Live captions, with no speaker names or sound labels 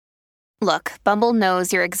Look, Bumble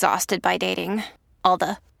knows you're exhausted by dating. All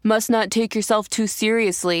the, must not take yourself too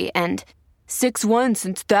seriously, and 6'1"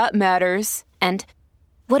 since that matters. And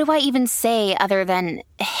what do I even say other than,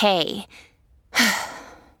 hey?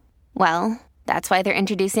 Well, that's why they're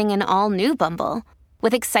introducing an all-new Bumble,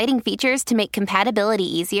 with exciting features to make compatibility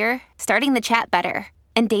easier, starting the chat better,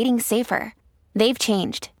 and dating safer. They've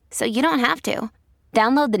changed, so you don't have to.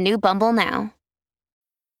 Download the new Bumble now.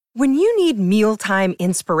 When you need mealtime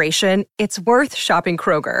inspiration, it's worth shopping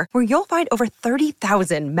Kroger, where you'll find over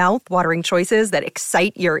 30,000 mouth-watering choices that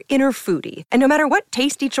excite your inner foodie. And no matter what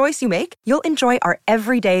tasty choice you make, you'll enjoy our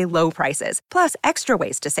everyday low prices, plus extra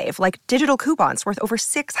ways to save, like digital coupons worth over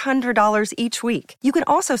 $600 each week. You can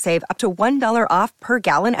also save up to $1 off per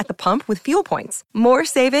gallon at the pump with fuel points. More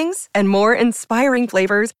savings and more inspiring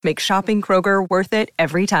flavors make shopping Kroger worth it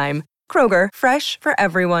every time. Kroger, fresh for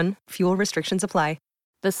everyone. Fuel restrictions apply.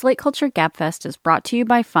 The Slate Culture Gabfest is brought to you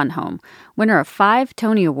by Fun Home, winner of 5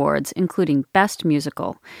 Tony Awards, including Best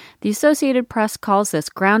Musical. The Associated Press calls this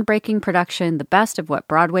groundbreaking production the best of what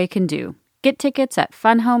Broadway can do. Get tickets at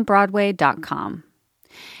funhomebroadway.com.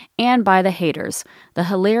 And by The Haters, the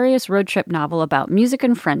hilarious road trip novel about music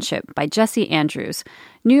and friendship by Jesse Andrews,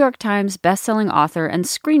 New York Times bestselling author and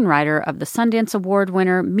screenwriter of the Sundance Award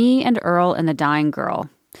winner Me and Earl and the Dying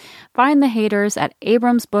Girl. Find The Haters at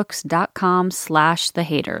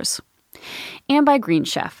abramsbooks.com/thehaters. And by Green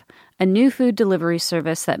Chef, a new food delivery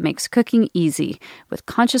service that makes cooking easy with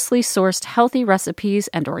consciously sourced healthy recipes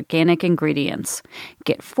and organic ingredients.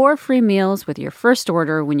 Get 4 free meals with your first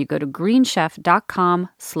order when you go to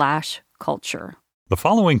greenchef.com/culture. The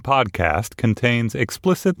following podcast contains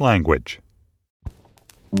explicit language.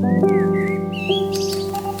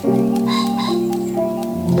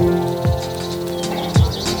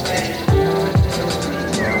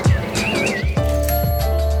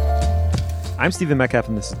 I'm Stephen Metcalf,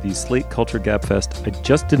 and this is the Slate Culture Gabfest. I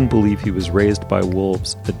just didn't believe he was raised by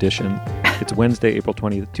wolves edition. It's Wednesday, April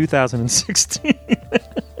 20th, 2016.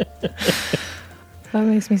 That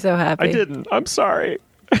makes me so happy. I didn't. I'm sorry.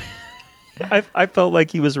 I felt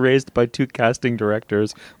like he was raised by 2 casting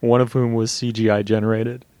directors, one of whom was CGI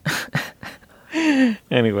generated.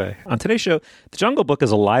 Anyway, on today's show, The Jungle Book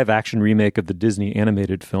is a live-action remake of the Disney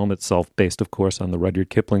animated film itself, based, of course, on the Rudyard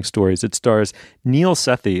Kipling stories. It stars Neil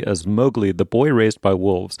Sethi as Mowgli, the boy raised by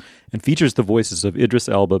wolves, and features the voices of Idris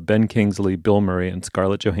Elba, Ben Kingsley, Bill Murray, and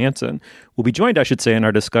Scarlett Johansson. We'll be joined, I should say, in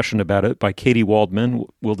our discussion about it by Katie Waldman.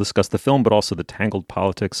 We'll discuss the film, but also the tangled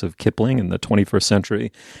politics of Kipling in the 21st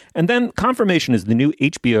century. And then Confirmation is the new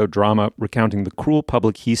HBO drama recounting the cruel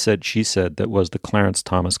public he said, she said that was the Clarence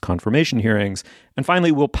Thomas confirmation hearings. And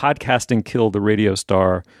finally, will podcasting kill the radio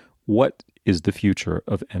star? What is the future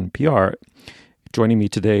of NPR? Joining me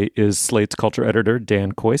today is Slate's culture editor,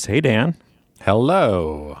 Dan Kois. Hey, Dan.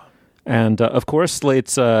 Hello. And, of course,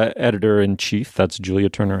 Slate's editor-in-chief, that's Julia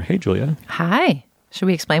Turner. Hey, Julia. Hi. Should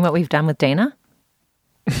we explain what we've done with Dana?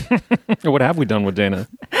 What have we done with Dana?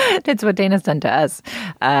 It's what Dana's done to us.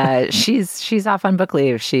 She's off on book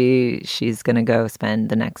leave. She's going to go spend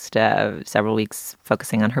the next several weeks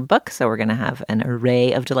focusing on her book. So we're going to have an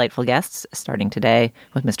array of delightful guests starting today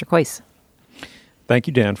with Mr. Kois. Thank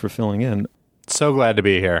you, Dan, for filling in. So glad to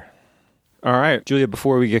be here. All right. Julia,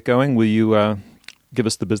 before we get going, will you give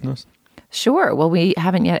us the business? Sure. Well, we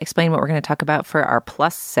haven't yet explained what we're going to talk about for our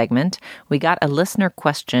Plus segment. We got a listener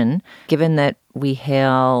question, given that we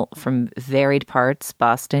hail from varied parts,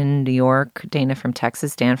 Boston, New York, Dana from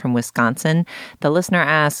Texas, Dan from Wisconsin. The listener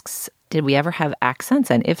asks, did we ever have accents?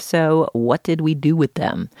 And if so, what did we do with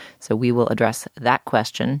them? So we will address that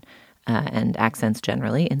question and accents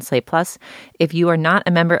generally in Slate Plus. If you are not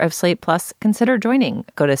a member of Slate Plus, consider joining.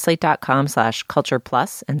 Go to slate.com/culture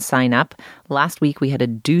plus and sign up. Last week, we had a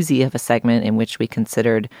doozy of a segment in which we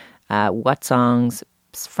considered what songs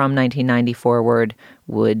from 1990 forward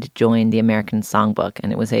would join the American Songbook.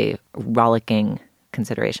 And it was a rollicking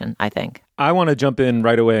consideration, I think. I want to jump in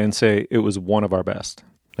right away and say it was one of our best.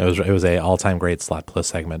 It was a all-time great Slot Plus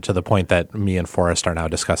segment, to the point that me and Forrest are now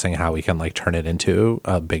discussing how we can turn it into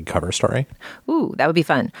a big cover story. Ooh, that would be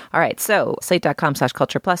fun. All right, so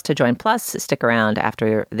slate.com/culture plus to join Plus. Stick around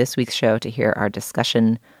after this week's show to hear our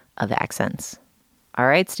discussion of accents. All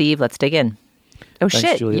right, Steve, let's dig in. Oh, thanks,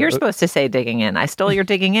 shit, Julia. You're supposed to say digging in. I stole your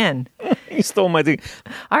digging in. You stole my dig.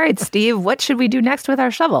 All right, Steve, what should we do next with our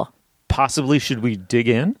shovel? Possibly should we dig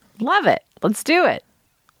in? Love it. Let's do it.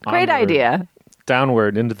 Great idea.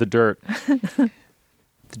 Downward into the dirt.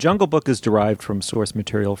 The Jungle Book is derived from source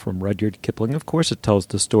material from Rudyard Kipling. Of course, it tells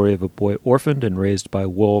the story of a boy orphaned and raised by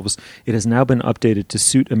wolves. It has now been updated to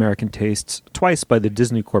suit American tastes twice by the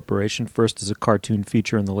Disney Corporation, first as a cartoon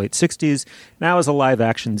feature in the late 60s, now as a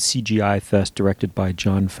live-action CGI fest directed by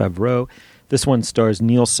Jon Favreau. This one stars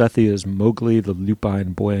Neil Sethi as Mowgli, the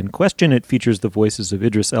lupine boy in question. It features the voices of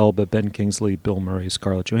Idris Elba, Ben Kingsley, Bill Murray,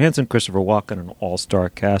 Scarlett Johansson, Christopher Walken, an all-star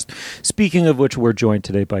cast. Speaking of which, we're joined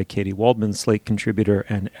today by Katie Waldman, Slate contributor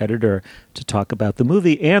and editor, to talk about the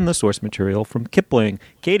movie and the source material from Kipling.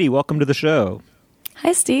 Katie, welcome to the show.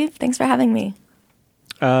 Hi, Steve. Thanks for having me.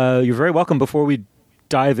 You're very welcome. Before we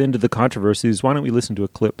dive into the controversies, why don't we listen to a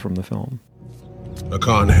clip from the film? I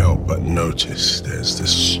can't help but notice there's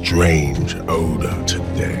this strange odor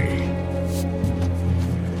today.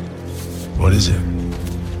 What is it?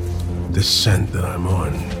 This scent that I'm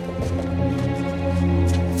on.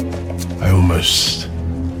 I almost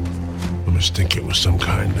think it was some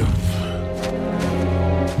kind of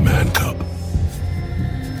man cub.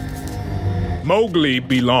 Mowgli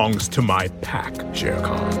belongs to my pack, Shere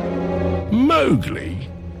Khan. Mowgli?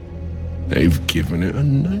 They've given it a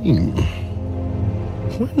name.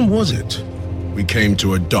 When was it we came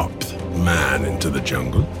to adopt man into the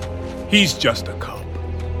jungle? He's just a cub.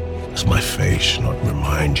 Does my face not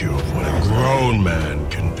remind you of what a grown man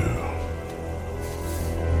can do?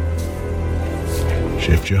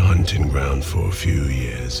 Shift your hunting ground for a few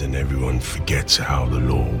years and everyone forgets how the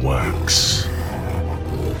law works.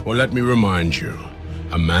 Well, let me remind you,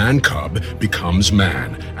 a man cub becomes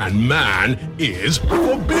man, and man is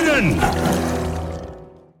forbidden!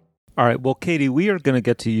 All right, well, Katie, we are going to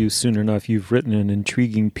get to you soon enough. You've written an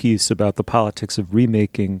intriguing piece about the politics of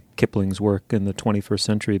remaking Kipling's work in the 21st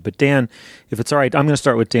century. But Dan, if it's all right, I'm going to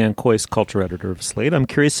start with Dan Kois, culture editor of Slate. I'm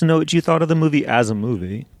curious to know what you thought of the movie as a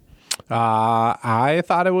movie. I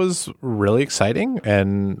thought it was really exciting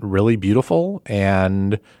and really beautiful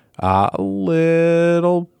and a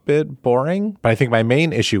little bit boring. But I think my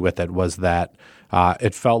main issue with it was that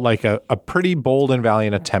it felt like a pretty bold and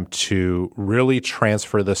valiant attempt to really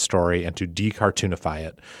transfer the story and to de-cartoonify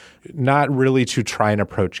it. Not really to try and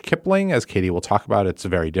approach Kipling, as Katie will talk about. It's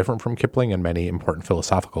very different from Kipling in many important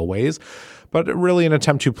philosophical ways, but really an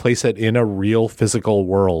attempt to place it in a real physical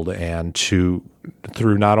world and to,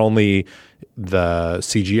 through not only the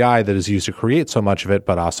CGI that is used to create so much of it,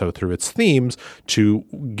 but also through its themes to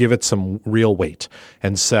give it some real weight.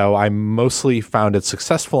 And so I mostly found it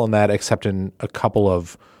successful in that, except in a couple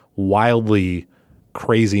of wildly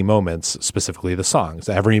crazy moments, specifically the songs.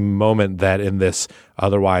 Every moment that in this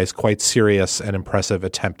otherwise quite serious and impressive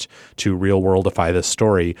attempt to real worldify this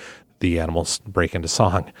story, the animals break into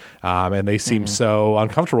song. And they seem so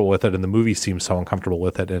uncomfortable with it, and the movie seems so uncomfortable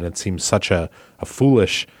with it, and it seems such a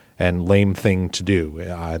foolish and lame thing to do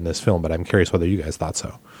in this film. But I'm curious whether you guys thought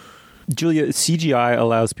so. Julia, CGI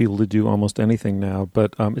allows people to do almost anything now,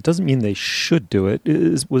 but it doesn't mean they should do it.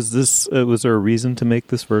 Was there a reason to make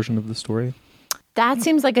this version of the story? That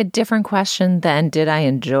seems like a different question than did I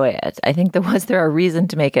enjoy it? I think was there a reason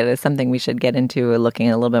to make it as something we should get into looking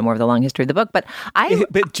at a little bit more of the long history of the book. But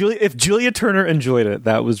Julia, if Julia Turner enjoyed it,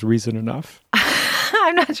 that was reason enough.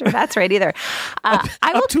 I'm not sure that's right either. Up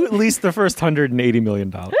to at least the first $180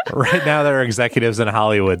 million. Right now, there are executives in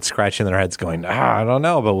Hollywood scratching their heads going, I don't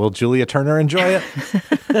know, but will Julia Turner enjoy it?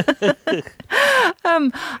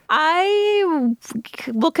 I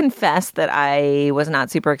will confess that I was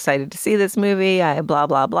not super excited to see this movie. I blah,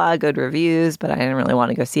 blah, blah, good reviews, but I didn't really want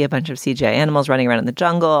to go see a bunch of CGI animals running around in the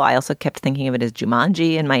jungle. I also kept thinking of it as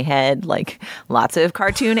Jumanji in my head, like lots of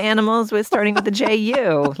cartoon animals starting with the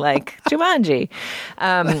J-U, like Jumanji.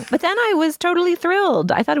 But then I was totally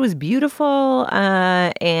thrilled. I thought it was beautiful.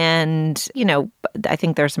 And, I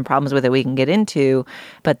think there's some problems with it we can get into.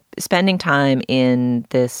 But spending time in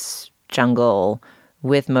this jungle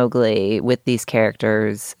with Mowgli, with these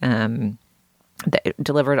characters, that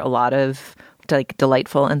delivered a lot of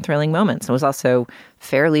delightful and thrilling moments. It was also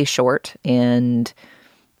fairly short and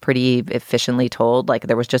pretty efficiently told. Like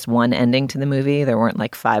there was just one ending to the movie. There weren't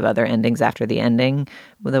like 5 other endings after the ending,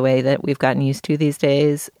 the way that we've gotten used to these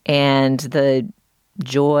days. And the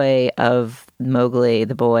joy of Mowgli,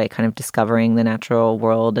 the boy, kind of discovering the natural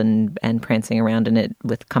world and prancing around in it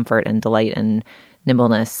with comfort and delight and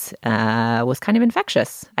nimbleness was kind of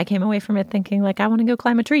infectious. I came away from it thinking like, I want to go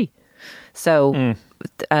climb a tree. So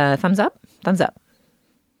thumbs up, thumbs up.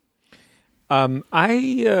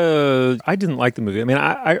 I didn't like the movie. I mean,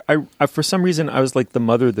 I for some reason I was like the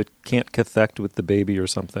mother that can't cathect with the baby or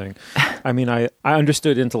something. I mean, I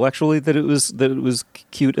understood intellectually that it was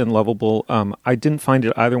cute and lovable. I didn't find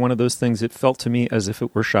it either one of those things. It felt to me as if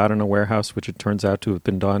it were shot in a warehouse, which it turns out to have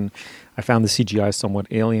been done. I found the CGI somewhat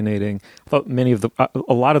alienating. I thought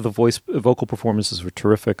a lot of the vocal performances were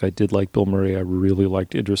terrific. I did like Bill Murray. I really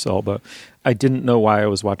liked Idris Elba. I didn't know why I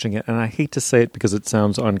was watching it, and I hate to say it because it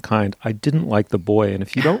sounds unkind. I didn't like the boy, and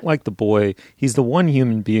if you don't like the boy, he's the one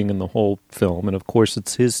human being in the whole film, and of course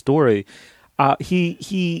it's his story.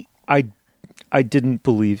 I didn't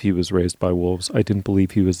believe he was raised by wolves. I didn't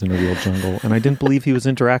believe he was in a real jungle. And I didn't believe he was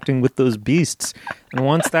interacting with those beasts. And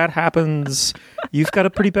once that happens, you've got a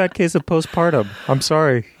pretty bad case of postpartum. I'm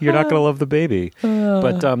sorry. You're not going to love the baby.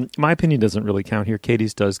 But my opinion doesn't really count here.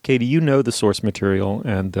 Katie's does. Katie, you know the source material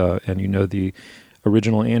and you know the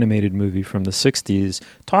original animated movie from the 60s.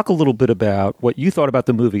 Talk a little bit about what you thought about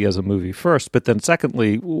the movie as a movie first, but then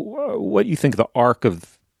secondly, what you think the arc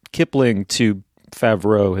of Kipling to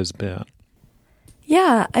Favreau has been.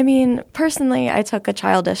 Yeah, I mean, personally, I took a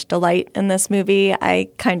childish delight in this movie. I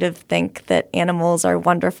kind of think that animals are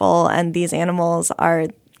wonderful, and these animals are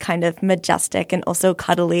kind of majestic and also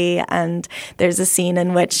cuddly. And there's a scene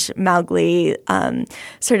in which Mowgli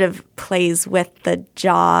sort of plays with the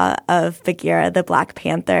jaw of Bagheera, the Black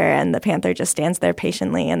Panther, and the panther just stands there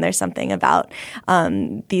patiently. And there's something about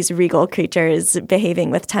these regal creatures behaving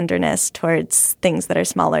with tenderness towards things that are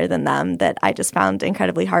smaller than them that I just found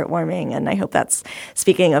incredibly heartwarming. And I hope that's,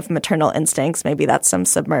 speaking of maternal instincts, maybe that's some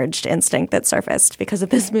submerged instinct that surfaced because of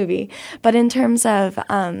this movie. But in terms of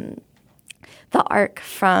the arc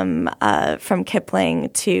from Kipling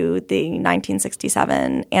to the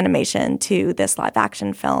 1967 animation to this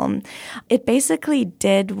live-action film, it basically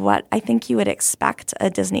did what I think you would expect a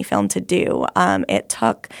Disney film to do. It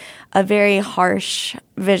took a very harsh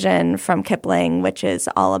vision from Kipling, which is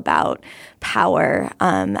all about power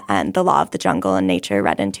and the law of the jungle and nature,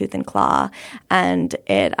 red in tooth and claw, and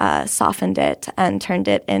it softened it and turned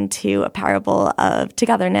it into a parable of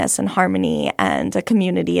togetherness and harmony and a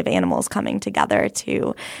community of animals coming together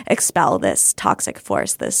to expel this toxic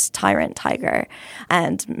force, this tyrant tiger.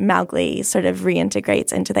 And Mowgli sort of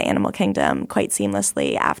reintegrates into the animal kingdom quite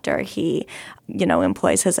seamlessly after he,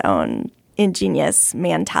 employs his own ingenious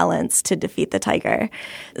man talents to defeat the tiger.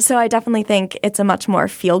 So I definitely think it's a much more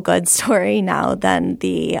feel-good story now than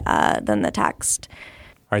the text.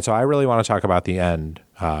 All right, so I really want to talk about the end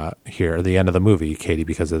here, the end of the movie, Katie,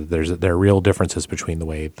 because there are real differences between the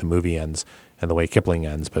way the movie ends and the way Kipling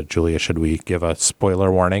ends. But Julia, should we give a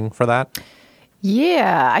spoiler warning for that?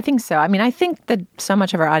 Yeah, I think so. I mean, I think that so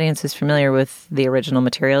much of our audience is familiar with the original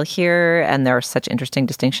material here, and there are such interesting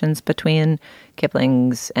distinctions between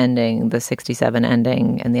Kipling's ending, the 67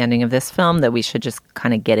 ending, and the ending of this film that we should just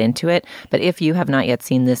kind of get into it. But if you have not yet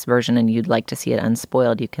seen this version and you'd like to see it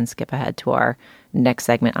unspoiled, you can skip ahead to our next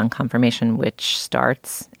segment on confirmation, which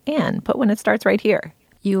starts, and put when it starts right here.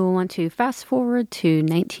 You will want to fast forward to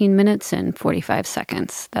 19 minutes and 45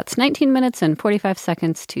 seconds. That's 19 minutes and 45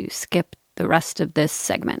 seconds to skip the rest of this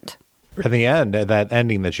segment. At the end, that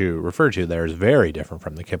ending that you referred to there is very different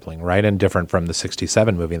from the Kipling, right? And different from the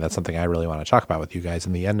 67 movie. And that's something I really want to talk about with you guys.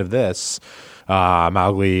 In the end of this,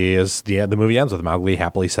 Mowgli is the movie ends with Mowgli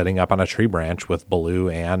happily sitting up on a tree branch with Baloo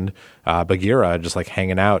and Bagheera just like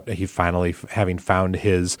hanging out. He finally having found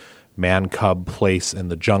his man cub place in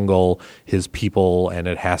the jungle, his people, and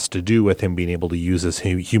it has to do with him being able to use his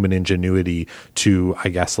human ingenuity to, I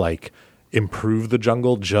guess, like improve the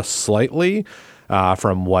jungle just slightly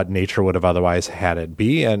from what nature would have otherwise had it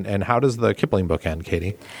be. And how does the Kipling book end,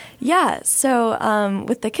 Katie? Yeah, so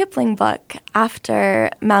with the Kipling book, after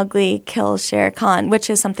Mowgli kills Shere Khan, which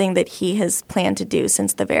is something that he has planned to do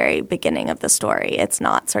since the very beginning of the story. It's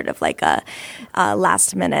not sort of like a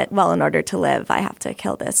last minute, well, in order to live, I have to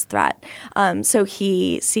kill this threat. So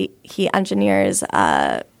he engineers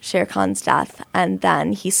Shere Khan's death, and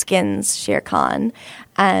then he skins Shere Khan,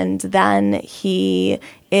 and then he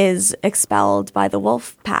is expelled by the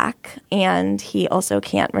wolf pack, and he also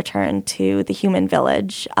can't return to the human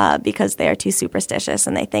village because they are too superstitious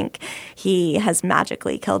and they think he has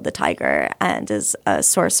magically killed the tiger and is a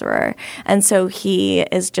sorcerer. And so he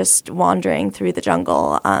is just wandering through the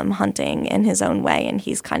jungle, hunting in his own way, and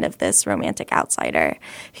he's kind of this romantic outsider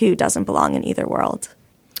who doesn't belong in either world.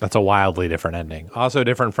 That's a wildly different ending. Also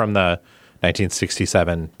different from the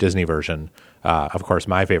 1967 Disney version. Of course,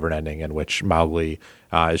 my favorite ending, in which Mowgli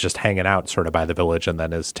is just hanging out sort of by the village and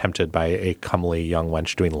then is tempted by a comely young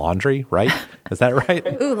wench doing laundry, right? Is that right?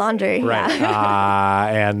 Ooh, laundry. Right. Yeah.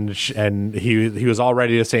 And he was all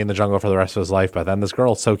ready to stay in the jungle for the rest of his life, but then this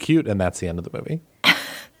girl's so cute, and that's the end of the movie.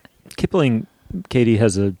 Kipling, Katie,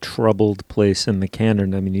 has a troubled place in the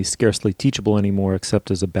canon. I mean, he's scarcely teachable anymore, except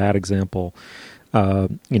as a bad example,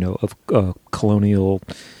 of colonial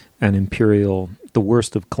and imperial, the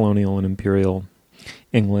worst of colonial and imperial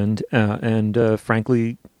England. And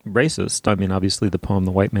frankly, racist. I mean, obviously the poem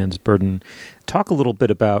The White Man's Burden. Talk a little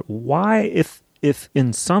bit about why, if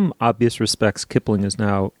in some obvious respects Kipling is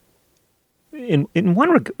now in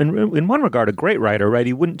one regard a great writer, right?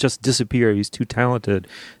 He wouldn't just disappear. He's too talented,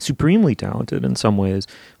 supremely talented in some ways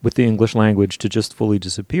with the English language to just fully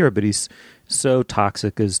disappear, but he's so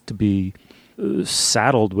toxic as to be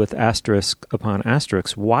saddled with asterisk upon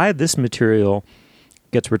asterisk. Why this material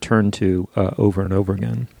gets returned to over and over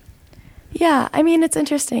again? Yeah, I mean, it's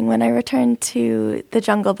interesting. When I returned to The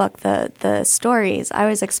Jungle Book, the stories, I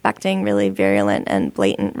was expecting really virulent and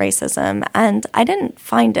blatant racism, and I didn't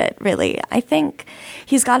find it, really. I think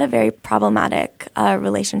he's got a very problematic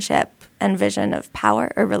relationship and vision of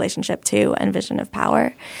power, or relationship to and vision of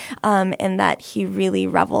power, in that he really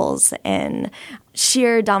revels in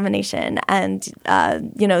sheer domination and,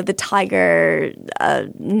 the tiger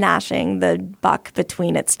gnashing the buck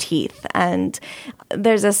between its teeth. And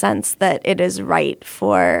there's a sense that it is right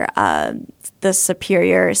for the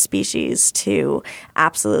superior species to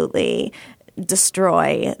absolutely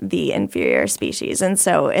destroy the inferior species. And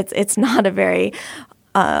so it's not a very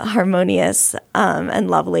harmonious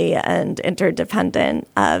and lovely and interdependent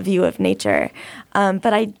view of nature.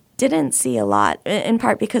 But I didn't see a lot, in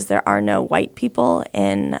part because there are no white people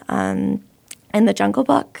in The Jungle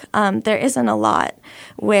Book. There isn't a lot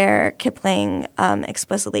where Kipling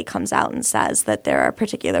explicitly comes out and says that there are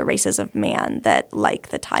particular races of man that, like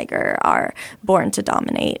the tiger, are born to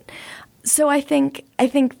dominate. So I think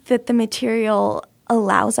that the material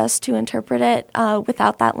allows us to interpret it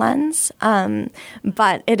without that lens.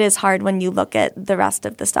 But it is hard when you look at the rest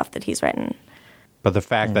of the stuff that he's written. But the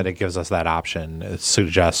fact that it gives us that option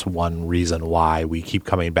suggests one reason why we keep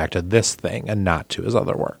coming back to this thing and not to his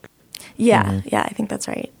other work. Yeah, I think that's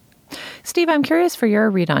right. Steve, I'm curious for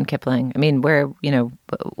your read on Kipling. I mean,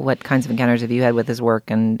 what kinds of encounters have you had with his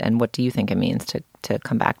work, and what do you think it means to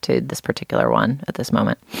come back to this particular one at this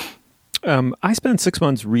moment? I spent 6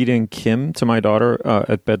 months reading Kim to my daughter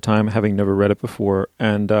at bedtime, having never read it before.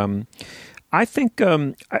 And I think,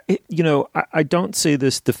 I don't say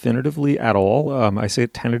this definitively at all. I say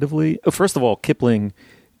it tentatively. First of all, Kipling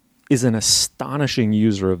is an astonishing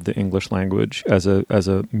user of the English language as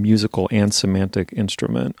a musical and semantic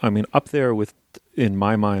instrument. I mean, up there in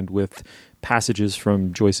my mind, with passages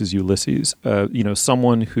from Joyce's Ulysses.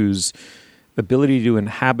 Someone whose ability to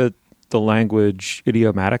inhabit the language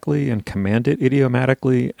idiomatically and command it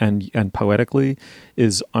idiomatically and poetically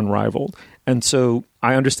is unrivaled. And so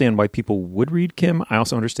I understand why people would read Kim. I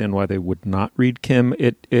also understand why they would not read Kim.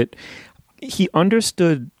 He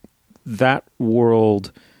understood that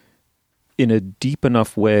world in a deep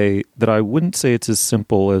enough way that I wouldn't say it's as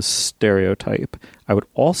simple as stereotype. I would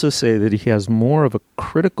also say that he has more of a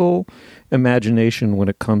critical imagination when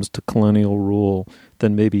it comes to colonial rule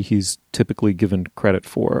than maybe he's typically given credit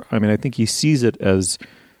for. I mean, I think he sees it as,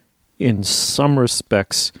 in some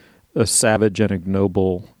respects, a savage and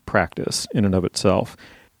ignoble practice in and of itself.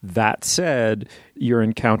 That said, you're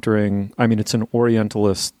encountering, it's an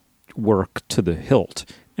Orientalist work to the hilt.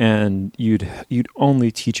 And you'd only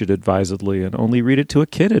teach it advisedly and only read it to a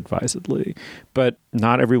kid advisedly. But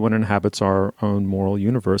not everyone inhabits our own moral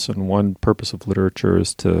universe, and one purpose of literature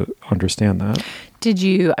is to understand that. Did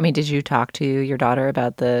you talk to your daughter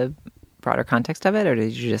about the broader context of it, or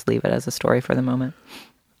did you just leave it as a story for the moment?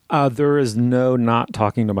 There is no not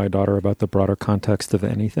talking to my daughter about the broader context of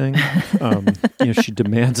anything. She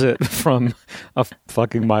demands it from a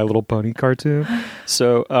fucking My Little Pony cartoon.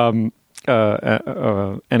 So,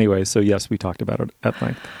 anyway, so yes, we talked about it at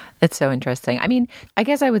length. It's so interesting. I mean, I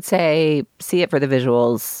guess I would say see it for the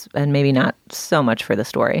visuals and maybe not so much for the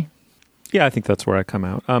story. Yeah, I think that's where I come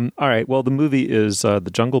out. All right. Well, the movie is The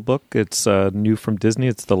Jungle Book. It's new from Disney.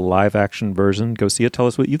 It's the live-action version. Go see it. Tell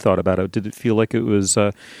us what you thought about it. Did it feel like it was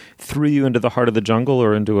threw you into the heart of the jungle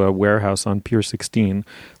or into a warehouse on Pier 16?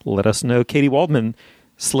 Let us know. Katie Waldman,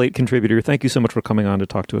 Slate contributor, thank you so much for coming on to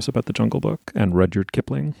talk to us about The Jungle Book and Rudyard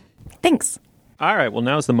Kipling. Thanks. All right. Well,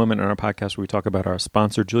 now is the moment in our podcast where we talk about our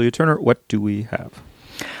sponsor, Julia Turner. What do we have?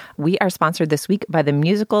 We are sponsored this week by the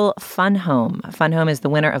musical Fun Home. Fun Home is the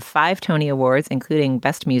winner of 5 Tony Awards, including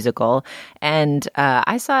Best Musical. And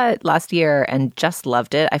I saw it last year and just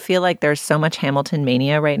loved it. I feel like there's so much Hamilton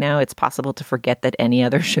mania right now, it's possible to forget that any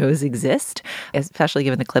other shows exist, especially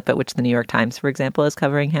given the clip at which the New York Times, for example, is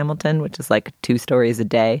covering Hamilton, which is like 2 stories a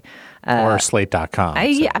day. Or Slate.com.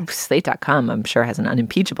 Yeah, Slate.com, I'm sure, has an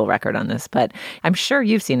unimpeachable record on this. But I'm sure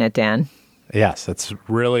you've seen it, Dan. Yes, it's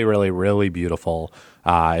really, really, really beautiful.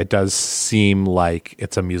 It does seem like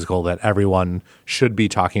it's a musical that everyone should be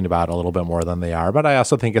talking about a little bit more than they are. But I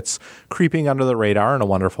also think it's creeping under the radar in a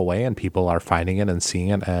wonderful way, and people are finding it and seeing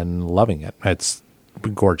it and loving it. It's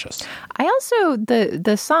gorgeous. I also,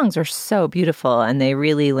 the songs are so beautiful, and they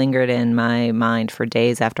really lingered in my mind for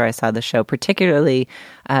days after I saw the show, particularly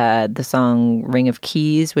the song Ring of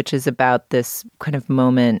Keys, which is about this kind of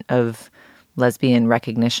moment of lesbian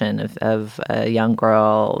recognition of a young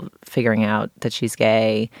girl figuring out that she's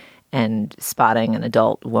gay and spotting an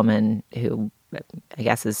adult woman who I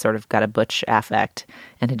guess has sort of got a butch affect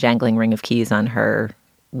and a jangling ring of keys on her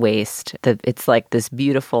waist. It's like this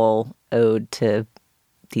beautiful ode to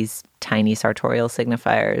these tiny sartorial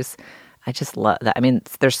signifiers. I just love that. I mean,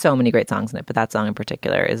 there's so many great songs in it, but that song in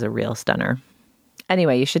particular is a real stunner.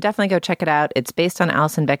 Anyway, you should definitely go check it out. It's based on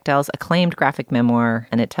Alison Bechdel's acclaimed graphic memoir,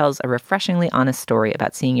 and it tells a refreshingly honest story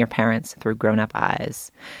about seeing your parents through grown-up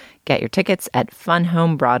eyes. Get your tickets at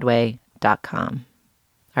funhomebroadway.com.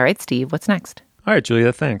 All right, Steve, what's next? All right,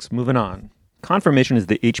 Julia, thanks. Moving on. Confirmation is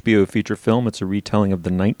the HBO feature film. It's a retelling of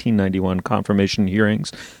the 1991 confirmation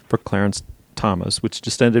hearings for Clarence Thomas, which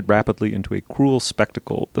descended rapidly into a cruel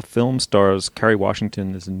spectacle. The film stars Kerry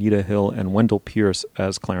Washington as Anita Hill and Wendell Pierce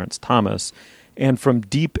as Clarence Thomas. And from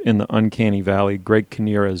deep in the uncanny valley, Greg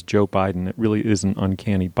Kinnear as Joe Biden. It really is an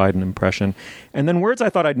uncanny Biden impression. And then words I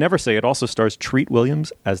thought I'd never say. It also stars Treat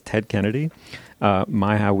Williams as Ted Kennedy.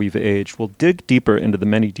 My, how we've aged. We'll dig deeper into the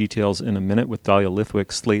many details in a minute with Dahlia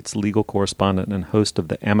Lithwick, Slate's legal correspondent and host of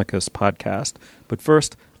the Amicus podcast. But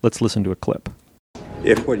first, let's listen to a clip.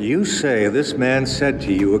 If what you say this man said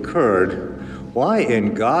to you occurred, why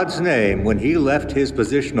in God's name, when he left his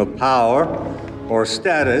position of power or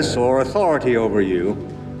status or authority over you,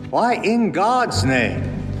 why in God's name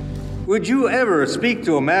would you ever speak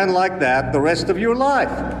to a man like that the rest of your life?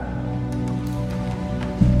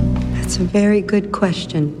 That's a very good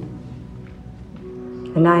question.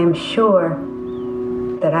 And I am sure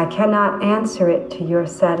that I cannot answer it to your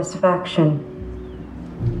satisfaction.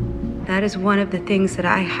 That is one of the things that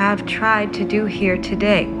I have tried to do here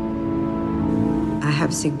today. I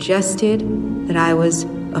have suggested that I was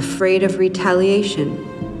afraid of retaliation.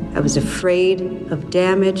 I was afraid of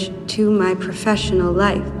damage to my professional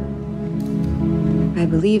life. I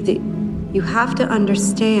believe that you have to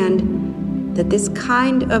understand that this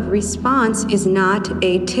kind of response is not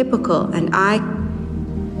atypical, and I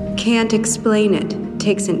can't explain it. It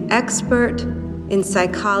takes an expert in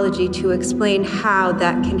psychology to explain how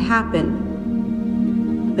that can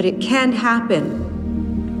happen. But it can happen,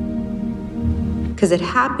 because it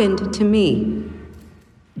happened to me.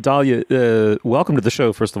 Dahlia, welcome to the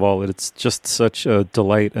show, first of all. It's just such a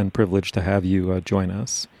delight and privilege to have you join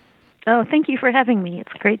us. Oh, thank you for having me.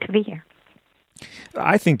 It's great to be here.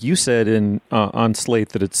 I think you said on Slate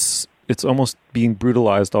that it's almost being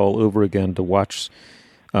brutalized all over again to watch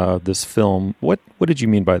this film. What did you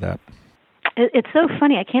mean by that? It's so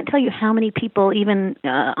funny. I can't tell you how many people, even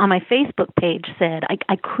on my Facebook page, said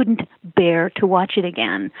I couldn't bear to watch it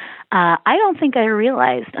again. I don't think I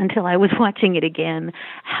realized until I was watching it again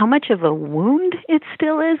how much of a wound it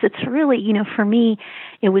still is. It's really, for me,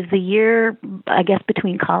 it was the year, I guess,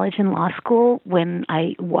 between college and law school when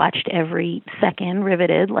I watched every second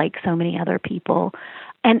riveted like so many other people.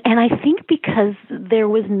 And I think because there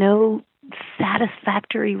was no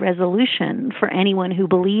satisfactory resolution for anyone who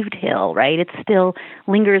believed Hill, right? It still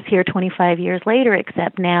lingers here 25 years later,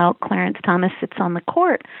 except now Clarence Thomas sits on the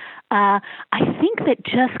court. I think that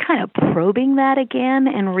just kind of probing that again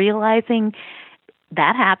and realizing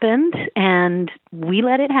that happened and we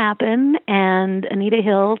let it happen, and Anita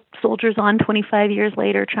Hill soldiers on 25 years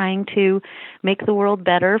later trying to make the world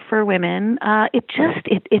better for women.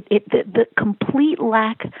 The complete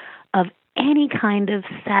lack of any kind of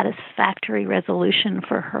satisfactory resolution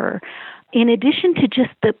for her, in addition to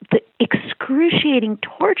just the excruciating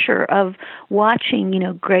torture of watching,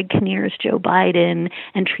 Greg Kinnear's Joe Biden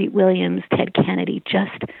and Treat Williams' Ted Kennedy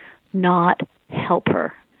just not help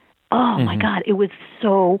her. Oh, my God, it was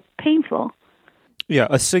so painful. Yeah,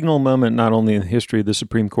 a signal moment not only in the history of the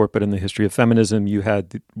Supreme Court, but in the history of feminism. You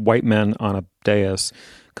had white men on a dais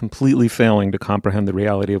completely failing to comprehend the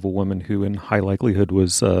reality of a woman who in high likelihood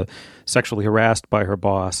was sexually harassed by her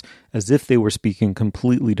boss, as if they were speaking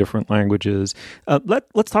completely different languages.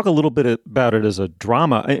 Let's talk a little bit about it as a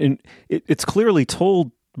drama. And it's clearly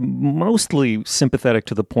told mostly sympathetic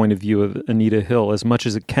to the point of view of Anita Hill as much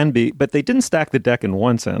as it can be, but they didn't stack the deck in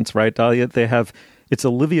one sense, right, Dahlia? It's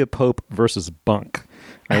Olivia Pope versus Bunk,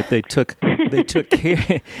 right? They took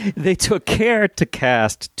care to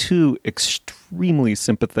cast two extremely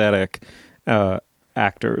sympathetic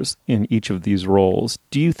actors in each of these roles.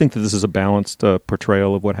 Do you think that this is a balanced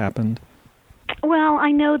portrayal of what happened? Well,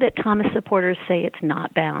 I know that Thomas supporters say it's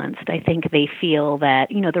not balanced. I think they feel that,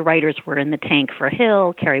 the writers were in the tank for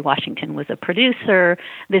Hill. Kerry Washington was a producer.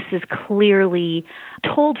 This is clearly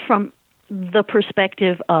told from the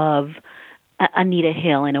perspective of Anita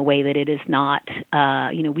Hill in a way that it is not,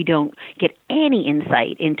 we don't get any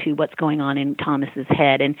insight into what's going on in Thomas's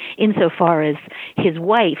head. And insofar as his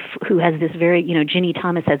wife, who has this very, Ginny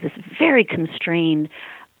Thomas has this very constrained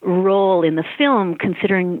role in the film,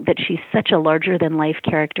 considering that she's such a larger-than-life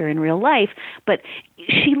character in real life, but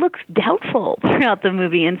she looks doubtful throughout the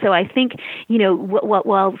movie. And so I think,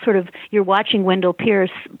 while sort of you're watching Wendell Pierce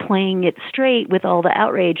playing it straight with all the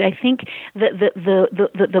outrage, I think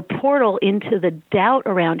the portal into the doubt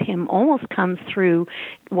around him almost comes through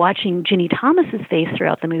watching Ginny Thomas's face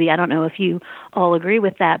throughout the movie. I don't know if you all agree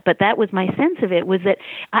with that, but that was my sense of it, was that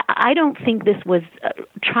I don't think this was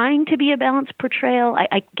trying to be a balanced portrayal.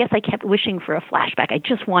 I guess I kept wishing for a flashback. I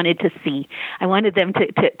just wanted to see. I wanted them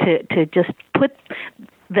to just put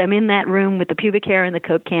them in that room with the pubic hair and the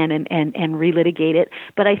Coke can and relitigate it.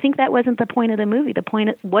 But I think that wasn't the point of the movie. The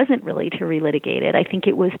point wasn't really to relitigate it. I think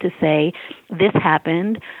it was to say, this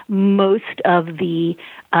happened. Most of the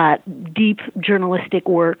deep journalistic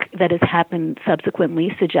work that has happened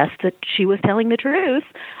subsequently suggests that she was telling the truth.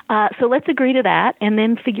 So let's agree to that and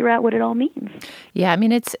then figure out what it all means. Yeah, I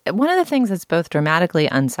mean, it's one of the things that's both dramatically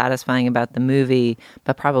unsatisfying about the movie,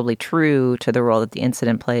 but probably true to the role that the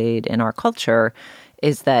incident played in our culture,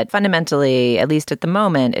 is that fundamentally, at least at the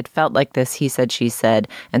moment, it felt like this he said, she said.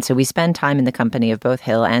 And so we spend time in the company of both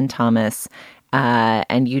Hill and Thomas,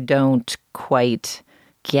 and you don't quite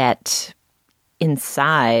get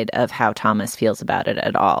inside of how Thomas feels about it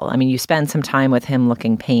at all. I mean, you spend some time with him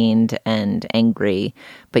looking pained and angry,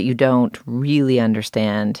 but you don't really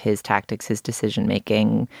understand his tactics, his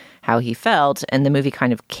decision-making, how he felt. And the movie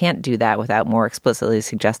kind of can't do that without more explicitly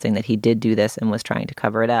suggesting that he did do this and was trying to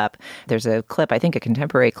cover it up. There's a clip, I think a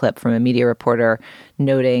contemporary clip from a media reporter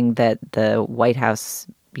noting that the White House,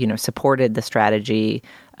 supported the strategy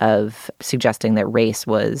of suggesting that race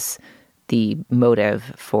was the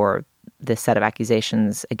motive for this set of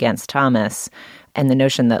accusations against Thomas, and the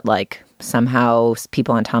notion that somehow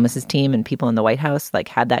people on Thomas's team and people in the White House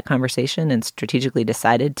had that conversation and strategically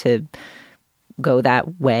decided to go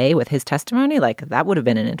that way with his testimony. That would have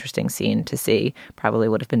been an interesting scene to see. Probably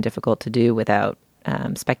would have been difficult to do without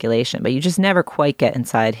speculation, but you just never quite get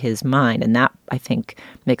inside his mind, and that I think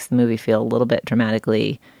makes the movie feel a little bit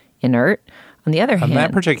dramatically inert. On the other hand, on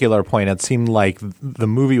that particular point, it seemed like the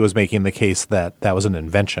movie was making the case that that was an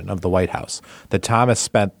invention of the White House, that Thomas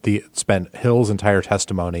spent Hill's entire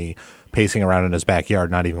testimony pacing around in his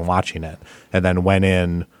backyard, not even watching it, and then went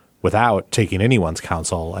in without taking anyone's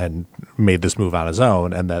counsel and made this move on his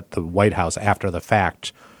own, and that the White House, after the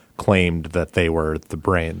fact, claimed that they were the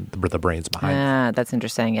brains behind it. That's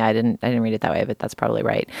interesting. Yeah, I didn't read it that way, but that's probably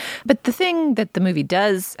right. But the thing that the movie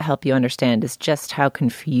does help you understand is just how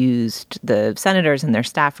confused the senators and their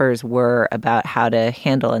staffers were about how to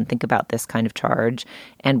handle and think about this kind of charge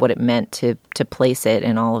and what it meant to place it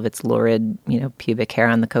in all of its lurid, pubic hair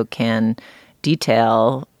on the Coke can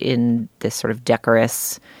detail in this sort of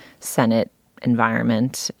decorous Senate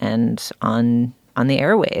environment and on the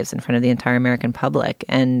airwaves in front of the entire American public.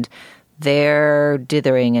 And their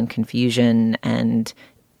dithering and confusion and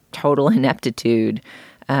total ineptitude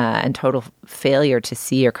and total failure to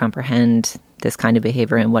see or comprehend this kind of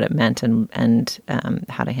behavior and what it meant and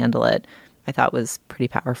how to handle it, I thought was pretty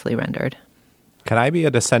powerfully rendered. Can I be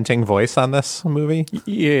a dissenting voice on this movie?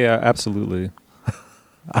 Yeah, absolutely.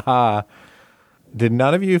 Did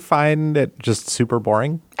none of you find it just super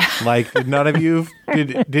boring? Did none of you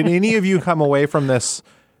did any of you come away from this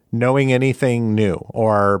knowing anything new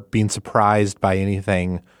or being surprised by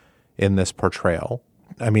anything in this portrayal?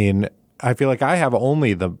 I mean, I feel like I have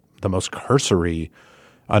only the most cursory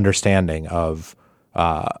understanding of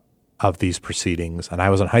these proceedings, and I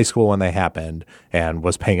was in high school when they happened and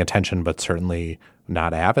was paying attention, but certainly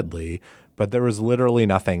not avidly. But there was literally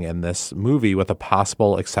nothing in this movie, with a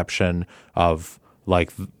possible exception of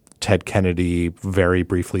Ted Kennedy very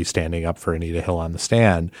briefly standing up for Anita Hill on the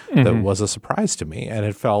stand, that was a surprise to me. And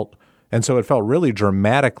it felt really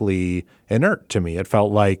dramatically inert to me. It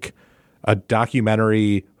felt like a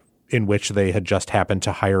documentary in which they had just happened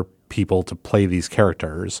to hire people to play these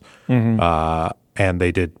characters, and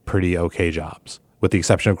they did pretty okay jobs, with the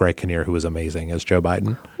exception of Greg Kinnear, who was amazing as Joe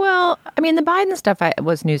Biden. Well, I mean, the Biden stuff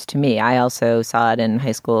was news to me. I also saw it in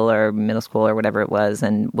high school or middle school or whatever it was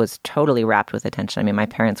and was totally wrapped with attention. I mean, my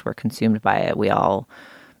parents were consumed by it. We all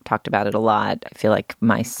talked about it a lot. I feel like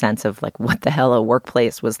my sense of like what the hell a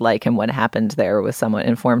workplace was like and what happened there was somewhat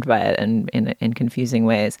informed by it and in confusing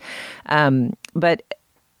ways. But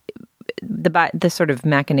the sort of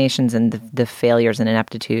machinations and the failures and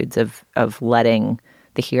ineptitudes of letting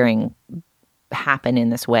the hearing happen in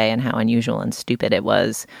this way and how unusual and stupid it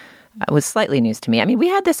was slightly news to me. I mean, we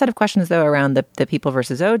had this set of questions, though, around the People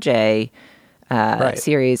versus OJ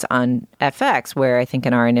series on FX, where I think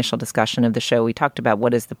in our initial discussion of the show, we talked about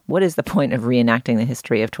what is the point of reenacting the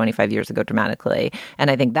history of 25 years ago dramatically. And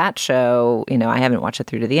I think that show, I haven't watched it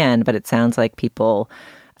through to the end, but it sounds like people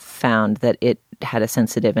found that it had a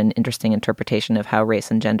sensitive and interesting interpretation of how race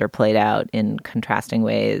and gender played out in contrasting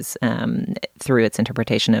ways through its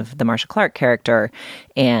interpretation of the Marcia Clark character,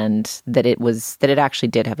 and that it actually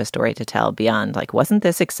did have a story to tell beyond like, wasn't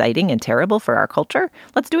this exciting and terrible for our culture?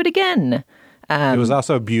 Let's do it again. It was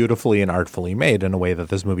also beautifully and artfully made in a way that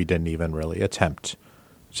this movie didn't even really attempt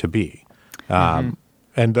to be. And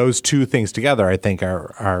those two things together, I think,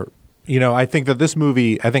 are I think that this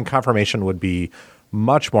movie, I think Confirmation would be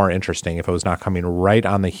much more interesting if it was not coming right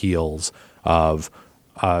on the heels of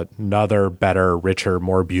another better, richer,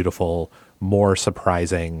 more beautiful, more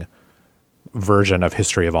surprising version of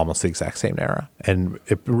history of almost the exact same era. And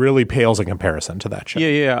it really pales in comparison to that show.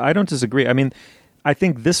 Yeah, I don't disagree. I mean, I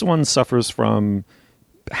think this one suffers from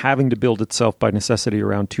having to build itself by necessity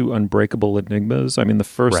around two unbreakable enigmas. I mean, the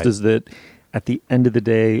first is that at the end of the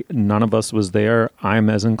day, none of us was there. I'm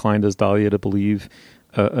as inclined as Dahlia to believe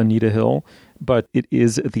Anita Hill. But it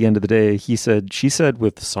is, at the end of the day, he said, she said,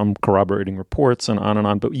 with some corroborating reports and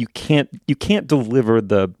on. But you can't deliver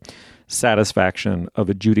the satisfaction of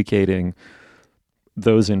adjudicating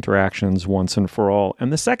those interactions once and for all.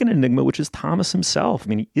 And the second enigma, which is Thomas himself. I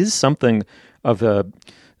mean, he is something of a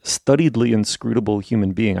studiedly inscrutable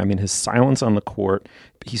human being. I mean, his silence on the court,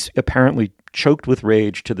 he's apparently choked with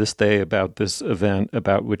rage to this day about this event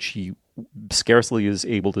about which he scarcely is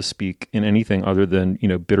able to speak in anything other than,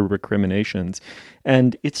 bitter recriminations.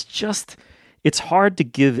 And it's hard to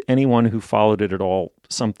give anyone who followed it at all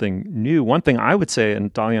something new. One thing I would say,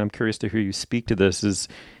 and Dahlia, I'm curious to hear you speak to this, is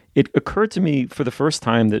it occurred to me for the first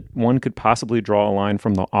time that one could possibly draw a line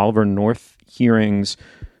from the Oliver North hearings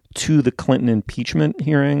to the Clinton impeachment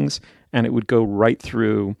hearings, and it would go right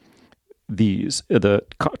through the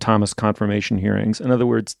Thomas confirmation hearings. In other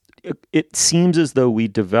words, it seems as though we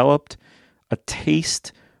developed a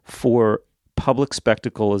taste for public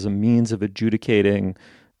spectacle as a means of adjudicating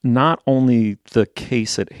not only the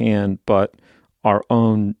case at hand, but our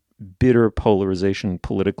own bitter polarization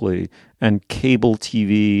politically, and cable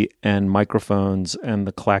TV and microphones and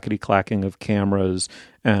the clackety-clacking of cameras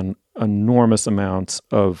and enormous amounts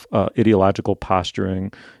of ideological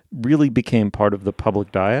posturing really became part of the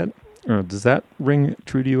public diet. Does that ring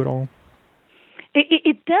true to you at all?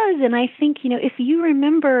 It does, and I think, if you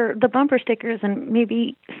remember the bumper stickers, and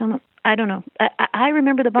maybe I don't know, I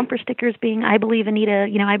remember the bumper stickers being, I believe Anita,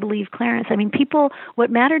 I believe Clarence. I mean,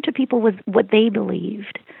 what mattered to people was what they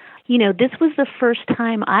believed. This was the first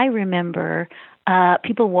time I remember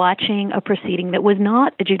people watching a proceeding that was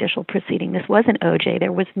not a judicial proceeding. This wasn't OJ.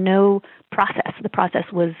 There was no process. The process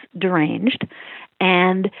was deranged.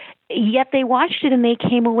 And yet they watched it and they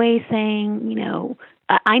came away saying,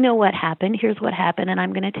 I know what happened. Here's what happened, and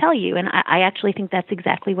I'm going to tell you. And I actually think that's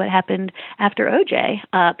exactly what happened after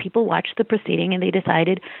OJ. People watched the proceeding and they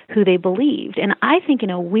decided who they believed. And I think in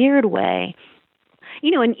a weird way,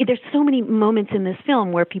 and there's so many moments in this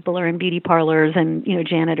film where people are in beauty parlors and,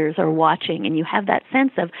 janitors are watching, and you have that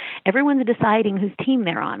sense of everyone's deciding whose team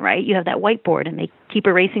they're on, right? You have that whiteboard, and they keep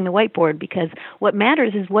erasing the whiteboard because what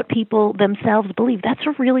matters is what people themselves believe. That's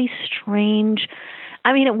a really strange,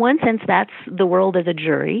 in one sense, that's the world as a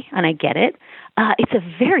jury, and I get it. It's a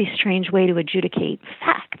very strange way to adjudicate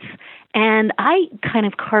facts. And I kind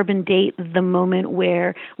of carbon date the moment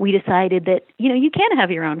where we decided that, you can't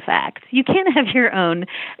have your own facts. You can't have your own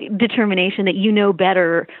determination that you know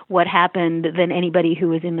better what happened than anybody who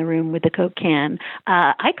was in the room with the Coke can.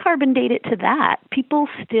 I carbon date it to that. People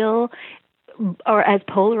still are as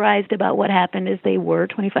polarized about what happened as they were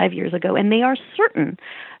 25 years ago, and they are certain,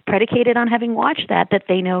 predicated on having watched that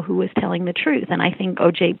they know who was telling the truth. And I think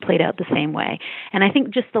OJ played out the same way. And I think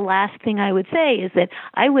just the last thing I would say is that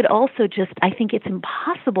I would also I think it's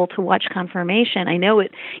impossible to watch Confirmation. I know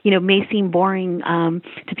it, may seem boring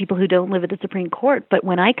to people who don't live at the Supreme Court, but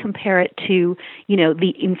when I compare it to,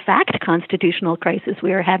 the in fact constitutional crisis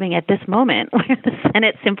we are having at this moment, where the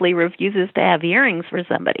Senate simply refuses to have hearings for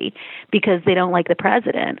somebody because they don't like the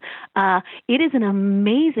president, it is an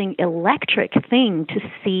amazing, electric thing to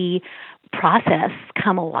see process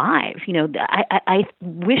come alive. I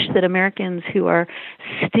wish that Americans who are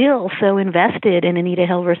still so invested in Anita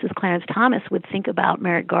Hill versus Clarence Thomas would think about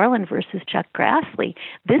Merrick Garland versus Chuck Grassley.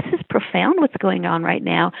 This is profound what's going on right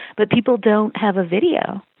now, but people don't have a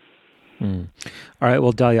video. All right.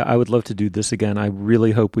 Well, Dahlia, I would love to do this again. I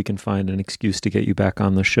really hope we can find an excuse to get you back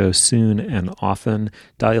on the show soon and often.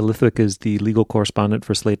 Dahlia Lithwick is the legal correspondent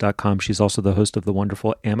for Slate.com. She's also the host of the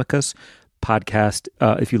wonderful Amicus podcast.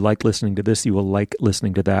 If you like listening to this, you will like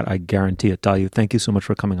listening to that. I guarantee it. Dahlia, thank you so much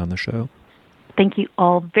for coming on the show. Thank you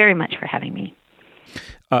all very much for having me.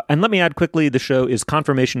 And let me add quickly, the show is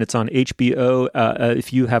Confirmation. It's on HBO.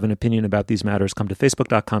 If you have an opinion about these matters, come to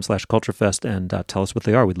facebook.com/culturefest and tell us what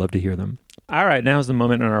they are. We'd love to hear them. All right, now is the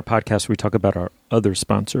moment in our podcast where we talk about our other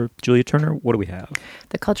sponsor. Julia Turner, what do we have?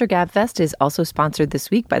 The Culture Gab Fest is also sponsored this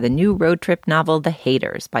week by the new road trip novel The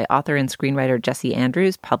Haters by author and screenwriter Jesse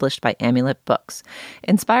Andrews, published by Amulet Books.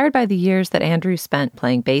 Inspired by the years that Andrews spent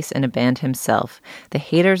playing bass in a band himself, The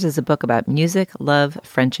Haters is a book about music, love,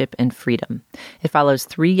 friendship, and freedom. It follows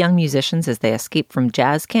 3 young musicians as they escape from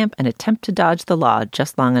jazz camp and attempt to dodge the law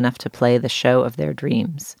just long enough to play the show of their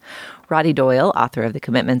dreams. Roddy Doyle, author of The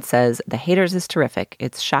Commitment, says, The Haters is terrific.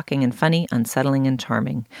 It's shocking and funny, unsettling and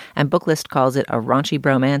charming. And Booklist calls it a raunchy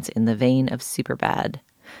bromance in the vein of Superbad.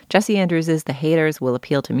 Jesse Andrews' The Haters will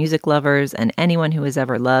appeal to music lovers and anyone who has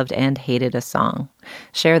ever loved and hated a song.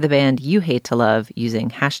 Share the band you hate to love using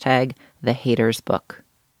hashtag #TheHatersBook.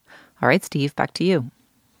 All right, Steve, back to you.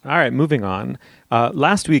 All right, moving on.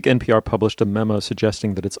 Last week, NPR published a memo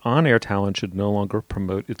suggesting that its on-air talent should no longer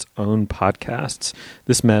promote its own podcasts.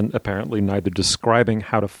 This meant apparently neither describing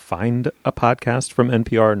how to find a podcast from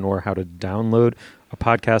NPR nor how to download a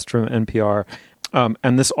podcast from NPR.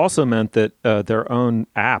 And this also meant that their own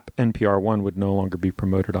app, NPR One, would no longer be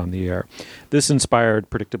promoted on the air. This inspired,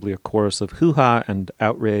 predictably, a chorus of hoo-ha and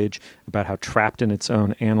outrage about how trapped in its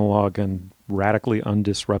own analog and radically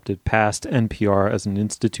undisrupted past NPR as an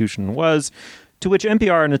institution was, to which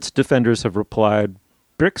NPR and its defenders have replied,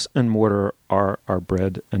 bricks and mortar are our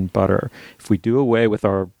bread and butter. If we do away with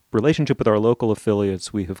our relationship with our local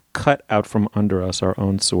affiliates, we have cut out from under us our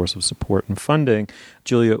own source of support and funding.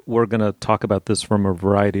 Julia, we're going to talk about this from a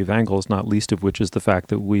variety of angles, not least of which is the fact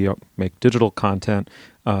that we make digital content,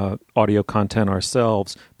 audio content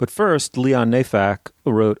ourselves. But first, Leon Neyfakh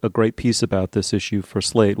wrote a great piece about this issue for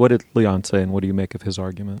Slate. What did Leon say, and what do you make of his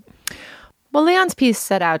argument? Well, Leon's piece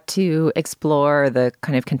set out to explore the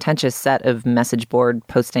kind of contentious set of message board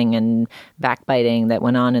posting and backbiting that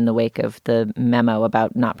went on in the wake of the memo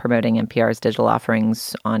about not promoting NPR's digital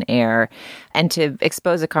offerings on air, and to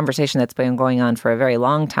expose a conversation that's been going on for a very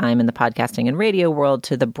long time in the podcasting and radio world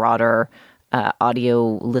to the broader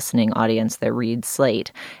audio listening audience that reads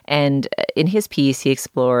Slate. And in his piece, he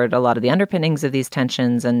explored a lot of the underpinnings of these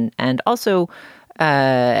tensions and also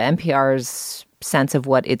NPR's sense of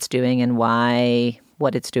what it's doing and why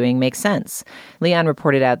what it's doing makes sense. Leon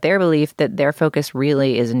reported out their belief that their focus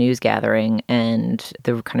really is news gathering and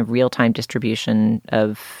the kind of real-time distribution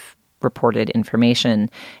of reported information,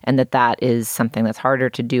 and that is something that's harder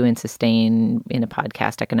to do and sustain in a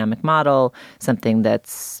podcast economic model, something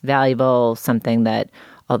that's valuable, something that,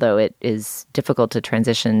 although it is difficult to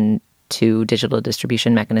transition to digital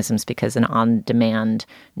distribution mechanisms because an on-demand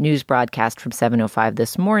news broadcast from 7:05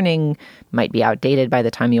 this morning might be outdated by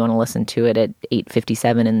the time you want to listen to it at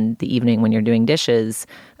 8:57 in the evening when you're doing dishes,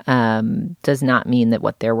 does not mean that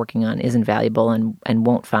what they're working on isn't valuable and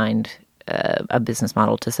won't find a business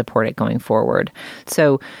model to support it going forward.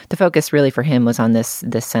 So the focus really for him was on this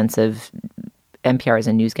sense of NPR as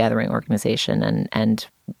a news gathering organization and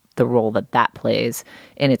the role that plays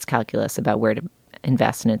in its calculus about where to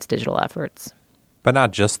invest in its digital efforts. But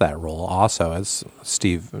not just that role. Also, as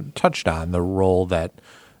Steve touched on, the role that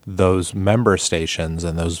those member stations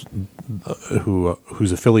and those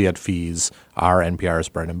whose affiliate fees are NPR's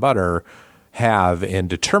bread and butter have in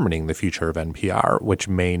determining the future of NPR, which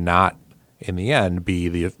may not, in the end, be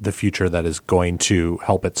the future that is going to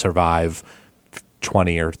help it survive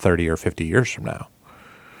 20 or 30 or 50 years from now.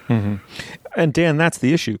 Mm-hmm. And Dan, that's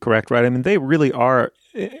the issue, correct? Right? I mean, they really are.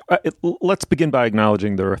 Let's begin by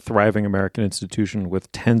acknowledging they're a thriving American institution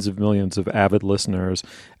with tens of millions of avid listeners,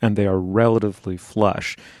 and they are relatively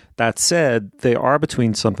flush. That said, they are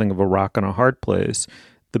between something of a rock and a hard place.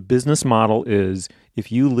 The business model is,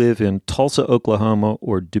 if you live in Tulsa, Oklahoma,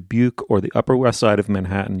 or Dubuque, or the Upper West Side of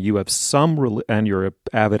Manhattan, you have and you're an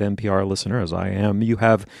avid NPR listener, as I am, you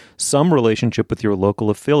have some relationship with your local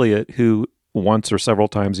affiliate who once or several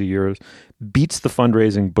times a year beats the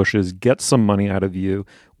fundraising bushes, gets some money out of you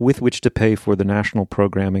with which to pay for the national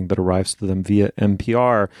programming that arrives to them via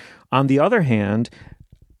NPR. On the other hand,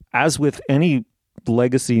 as with any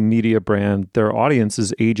legacy media brand, their audience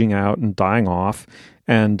is aging out and dying off.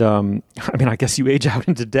 And I guess you age out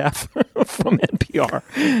into death from NPR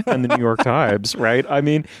and the New York Times, right? I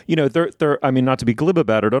mean, they're not to be glib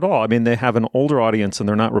about it at all. I mean, they have an older audience and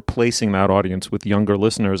they're not replacing that audience with younger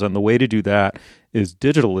listeners. And the way to do that is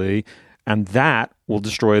digitally, and that will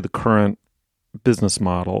destroy the current business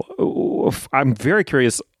model. I'm very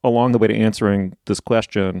curious along the way to answering this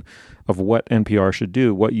question of what NPR should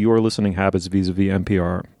do, what your listening habits vis-a-vis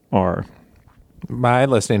NPR are. My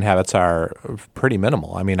listening habits are pretty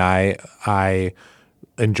minimal. I mean, I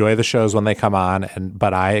enjoy the shows when they come on,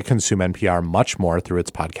 but I consume NPR much more through its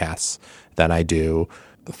podcasts than I do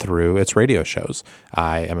through its radio shows.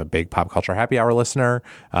 I am a big Pop Culture Happy Hour listener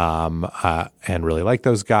and really like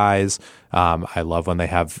those guys. I love when they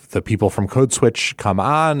have the people from Code Switch come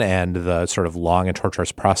on and the sort of long and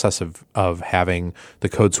torturous process of having the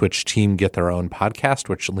Code Switch team get their own podcast,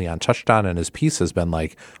 which Leon touched on in his piece, has been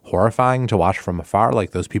like horrifying to watch from afar.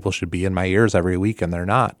 Like those people should be in my ears every week and they're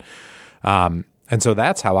not. And so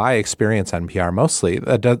that's how I experience NPR mostly.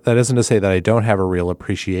 That isn't to say that I don't have a real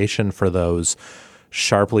appreciation for those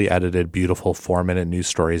sharply edited, beautiful 4-minute news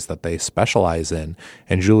stories that they specialize in.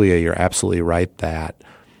 And Julia, you're absolutely right that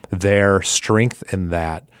their strength in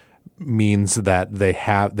that means that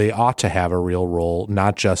they ought to have a real role,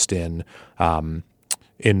 not just in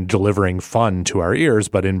delivering fun to our ears,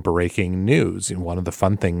 but in breaking news. And one of the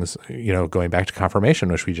fun things, going back to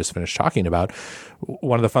Confirmation, which we just finished talking about,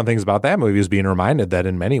 one of the fun things about that movie is being reminded that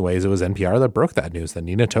in many ways it was NPR that broke that news, that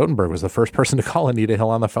Nina Totenberg was the first person to call Anita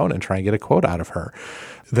Hill on the phone and try and get a quote out of her.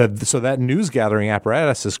 So that news gathering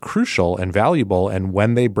apparatus is crucial and valuable. And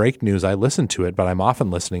when they break news, I listen to it, but I'm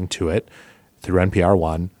often listening to it through NPR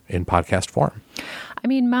One in podcast form. I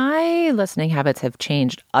mean, my listening habits have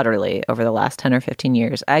changed utterly over the last 10 or 15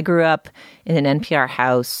 years. I grew up in an NPR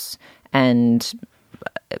house, and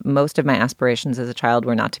most of my aspirations as a child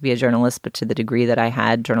were not to be a journalist, but to the degree that I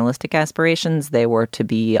had journalistic aspirations, they were to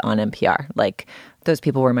be on NPR. Like, those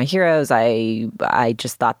people were my heroes. I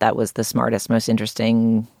just thought that was the smartest, most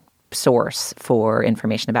interesting source for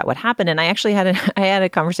information about what happened. And I actually had a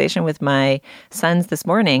conversation with my sons this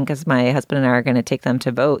morning because my husband and I are going to take them to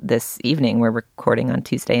vote this evening. We're recording on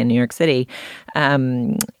Tuesday in New York City.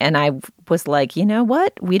 And I was like, you know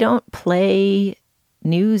what? We don't play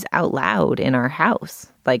news out loud in our house.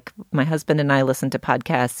 Like, my husband and I listen to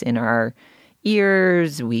podcasts in our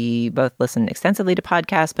ears. We both listen extensively to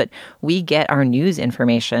podcasts, but we get our news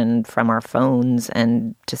information from our phones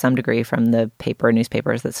and to some degree from the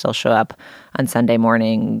newspapers that still show up on Sunday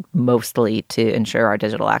morning, mostly to ensure our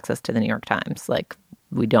digital access to the New York Times. Like,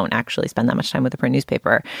 we don't actually spend that much time with the print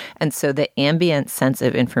newspaper. And so the ambient sense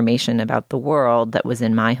of information about the world that was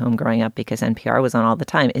in my home growing up, because NPR was on all the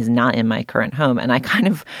time, is not in my current home. And I kind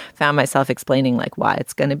of found myself explaining like why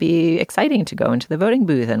it's going to be exciting to go into the voting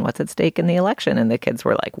booth and what's at stake in the election. And the kids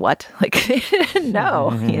were like, what? Like, they didn't know,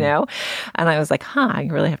 And I was like, I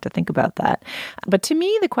really have to think about that. But to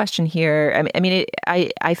me, the question here,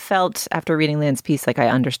 I felt after reading Lynn's piece, like I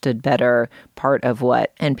understood better part of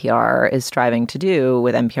what NPR is striving to do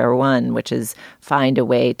with NPR One, which is find a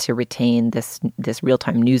way to retain this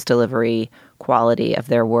real-time news delivery quality of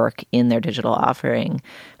their work in their digital offering.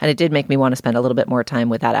 And it did make me want to spend a little bit more time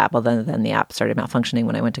with that app, other than the app started malfunctioning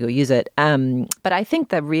when I went to go use it. But I think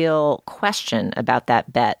the real question about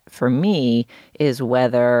that bet for me is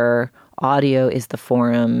whether audio is the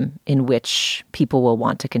forum in which people will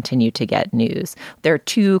want to continue to get news. There are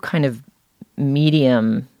two kind of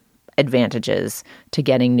medium advantages to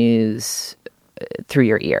getting news through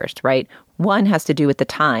your ears, right? One has to do with the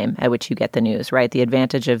time at which you get the news, right? The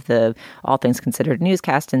advantage of the All Things Considered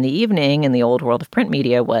newscast in the evening in the old world of print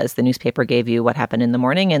media was the newspaper gave you what happened in the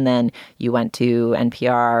morning, and then you went to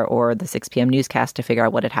NPR or the 6 p.m. newscast to figure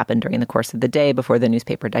out what had happened during the course of the day before the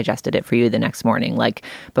newspaper digested it for you the next morning. Like,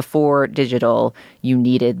 before digital, you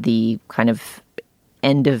needed the kind of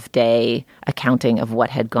end-of-day accounting of what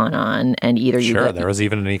had gone on, and either there was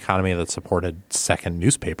even an economy that supported second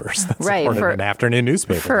newspapers, that right, supported an afternoon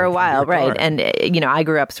newspaper for a while, right? And I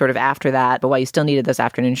grew up sort of after that, but while you still needed those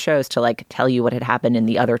afternoon shows to like tell you what had happened in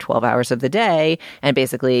the other 12 hours of the day, and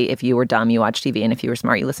basically, if you were dumb, you watched TV, and if you were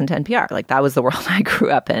smart, you listened to NPR. Like, that was the world I grew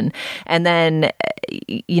up in, and then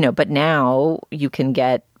but now you can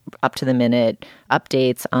get up-to-the-minute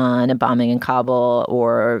updates on a bombing in Kabul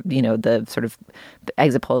or, the sort of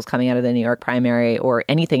exit polls coming out of the New York primary or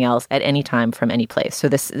anything else at any time from any place. So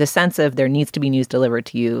the sense of there needs to be news delivered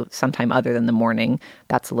to you sometime other than the morning,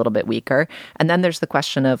 that's a little bit weaker. And then there's the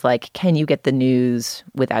question of, can you get the news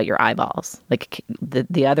without your eyeballs?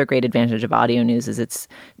 The other great advantage of audio news is it's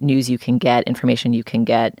news you can get, information you can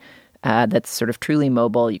get, that's sort of truly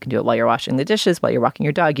mobile. You can do it while you're washing the dishes, while you're walking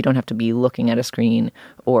your dog. You don't have to be looking at a screen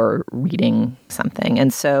or reading something.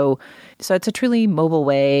 And so it's a truly mobile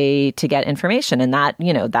way to get information. And that,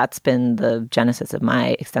 that's been the genesis of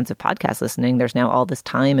my extensive podcast listening. There's now all this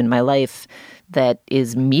time in my life that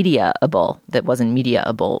is media-able, that wasn't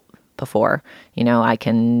media-able before. I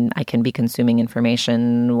can be consuming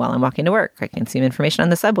information while I'm walking to work. I can consume information on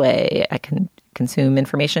the subway. I can consume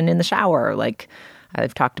information in the shower.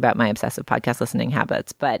 I've talked about my obsessive podcast listening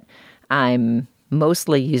habits, but I'm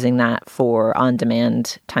mostly using that for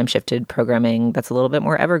on-demand, time-shifted programming that's a little bit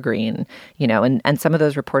more evergreen, and some of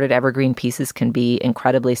those reported evergreen pieces can be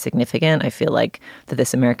incredibly significant. I feel like the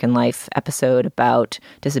This American Life episode about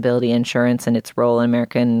disability insurance and its role in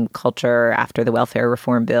American culture after the welfare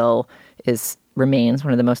reform bill remains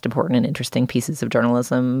one of the most important and interesting pieces of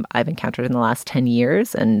journalism I've encountered in the last 10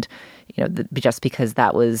 years. And, just because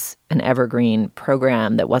that was an evergreen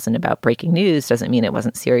program that wasn't about breaking news doesn't mean it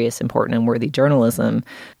wasn't serious, important, and worthy journalism.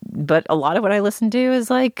 But a lot of what I listen to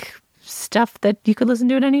is stuff that you could listen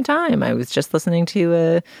to at any time. I was just listening to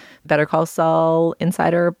a Better Call Saul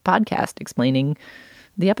Insider podcast explaining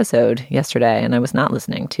the episode yesterday, and I was not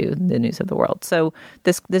listening to the news of the world. So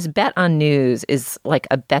this bet on news is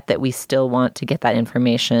a bet that we still want to get that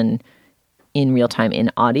information in real time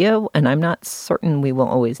in audio, and I'm not certain we will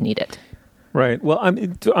always need it. Right. Well,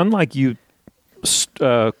 unlike you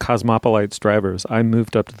cosmopolites drivers, I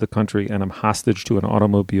moved up to the country and I'm hostage to an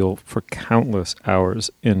automobile for countless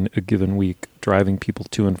hours in a given week, driving people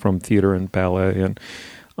to and from theater and ballet and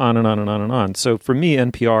on and on and on and on. So for me,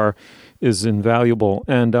 NPR is invaluable.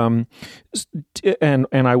 And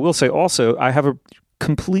I will say also, I have a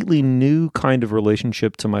completely new kind of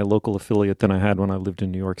relationship to my local affiliate than I had when I lived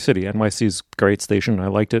in New York City. NYC's a great station. I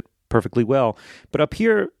liked it perfectly well. But up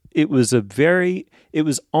here, it was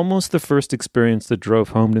almost the first experience that drove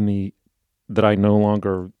home to me that I no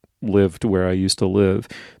longer lived where I used to live,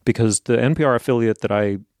 because the NPR affiliate that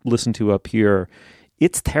I listen to up here,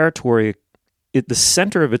 its territory, the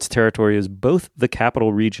center of its territory is both the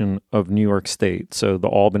capital region of New York State, so the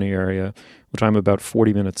Albany area, which I'm about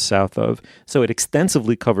 40 minutes south of. So it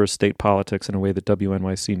extensively covers state politics in a way that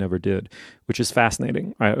WNYC never did, which is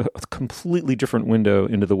fascinating. A completely different window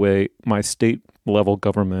into the way my state-level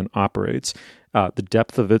government operates. The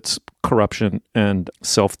depth of its corruption and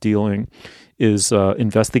self-dealing is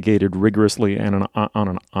investigated rigorously and on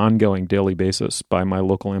an ongoing daily basis by my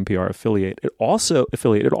local NPR affiliate. It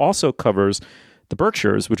also covers the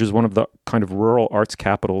Berkshires, which is one of the kind of rural arts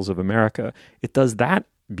capitals of America. It does that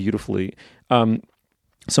beautifully.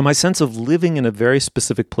 So my sense of living in a very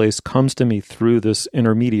specific place comes to me through this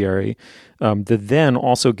intermediary that then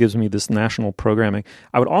also gives me this national programming.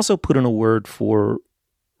 I would also put in a word for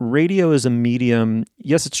radio as a medium.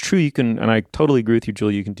 Yes, it's true. You can, and I totally agree with you,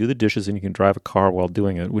 Julie, you can do the dishes and you can drive a car while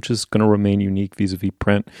doing it, which is going to remain unique vis-a-vis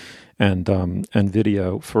print and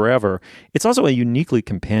video forever. It's also a uniquely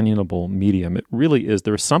companionable medium. It really is.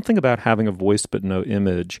 There's something about having a voice but no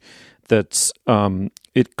image that's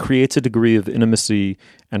it creates a degree of intimacy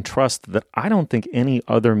and trust that I don't think any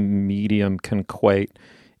other medium can quite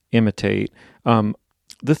imitate.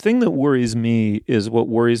 The thing that worries me is what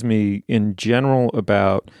worries me in general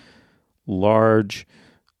about large,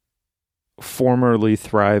 formerly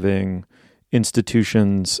thriving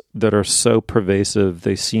institutions that are so pervasive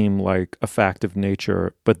they seem like a fact of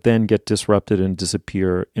nature, but then get disrupted and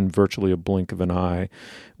disappear in virtually a blink of an eye,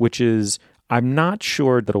 which is, I'm not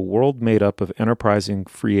sure that a world made up of enterprising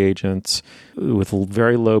free agents with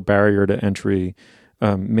very low barrier to entry,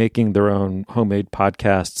 making their own homemade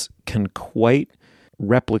podcasts, can quite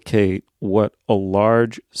replicate what a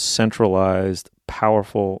large, centralized,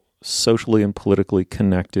 powerful, socially and politically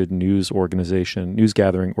connected news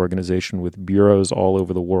gathering organization with bureaus all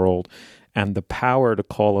over the world and the power to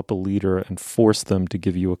call up a leader and force them to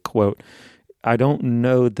give you a quote. I don't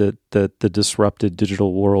know that the disrupted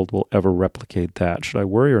digital world will ever replicate that. Should I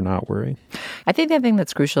worry or not worry? I think the thing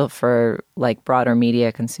that's crucial for broader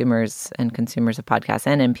media consumers and consumers of podcasts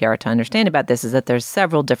and NPR to understand about this is that there's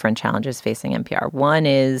several different challenges facing NPR. One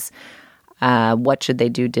is what should they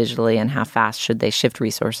do digitally and how fast should they shift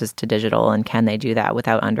resources to digital, and can they do that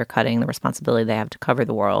without undercutting the responsibility they have to cover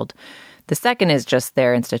the world? The second is just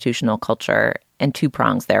their institutional culture, and two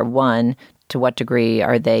prongs there. One, to what degree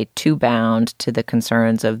are they too bound to the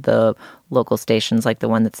concerns of the local stations like the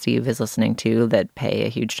one that Steve is listening to that pay a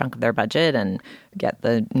huge chunk of their budget and get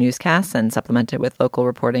the newscasts and supplement it with local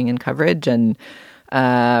reporting and coverage, and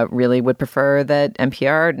really would prefer that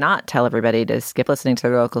NPR not tell everybody to skip listening to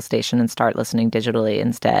their local station and start listening digitally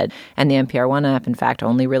instead. And the NPR One app, in fact,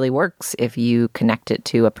 only really works if you connect it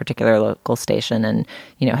to a particular local station and,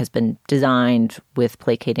 has been designed with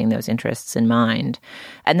placating those interests in mind.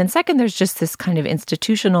 And then second, there's just this kind of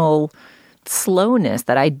institutional slowness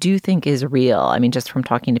that I do think is real. I mean, just from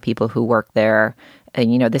talking to people who work there,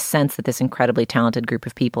 and, this sense that this incredibly talented group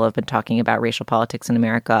of people have been talking about racial politics in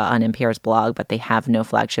America on NPR's blog, but they have no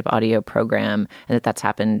flagship audio program, and that's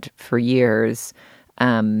happened for years,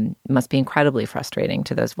 must be incredibly frustrating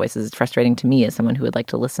to those voices. It's frustrating to me as someone who would like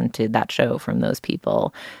to listen to that show from those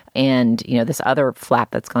people. And, this other flap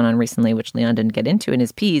that's gone on recently, which Leon didn't get into in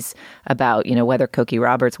his piece about, whether Cokie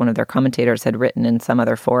Roberts, one of their commentators, had written in some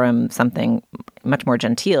other forum something much more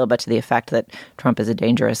genteel, but to the effect that Trump is a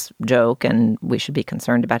dangerous joke and we should be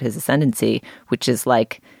concerned about his ascendancy, which is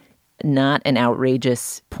like not an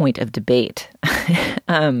outrageous point of debate.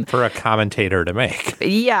 For a commentator to make.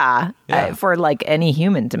 Yeah. For like any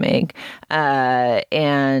human to make.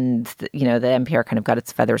 And, the NPR kind of got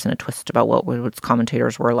its feathers in a twist about what its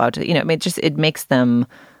commentators were allowed to, it makes them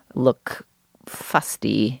look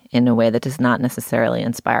fusty in a way that does not necessarily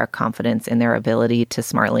inspire confidence in their ability to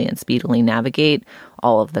smartly and speedily navigate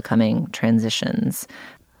all of the coming transitions.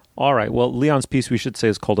 All right. Well, Leon's piece, we should say,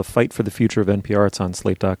 is called A Fight for the Future of NPR. It's on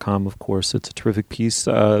slate.com, of course. It's a terrific piece.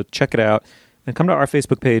 Check it out. And come to our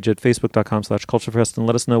Facebook page at facebook.com/culturefest and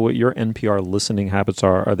let us know what your NPR listening habits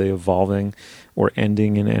are. Are they evolving or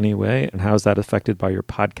ending in any way? And how is that affected by your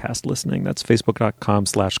podcast listening? That's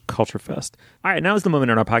facebook.com/culturefest. All right. Now is the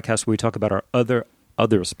moment in our podcast where we talk about our other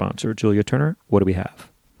sponsor, Julia Turner. What do we have?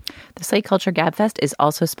 The Slate Culture Gabfest is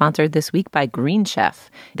also sponsored this week by Green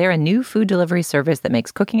Chef. They're a new food delivery service that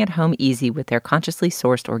makes cooking at home easy with their consciously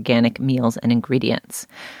sourced organic meals and ingredients.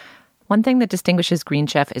 One thing that distinguishes Green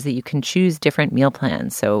Chef is that you can choose different meal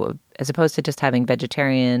plans. So as opposed to just having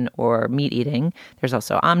vegetarian or meat eating, there's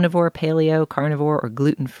also omnivore, paleo, carnivore, or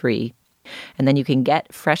gluten-free. And then you can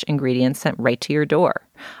get fresh ingredients sent right to your door.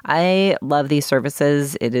 I love these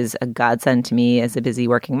services. It is a godsend to me as a busy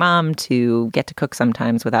working mom to get to cook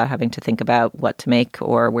sometimes without having to think about what to make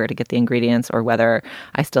or where to get the ingredients or whether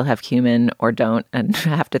I still have cumin or don't and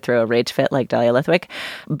have to throw a rage fit like Dahlia Lithwick.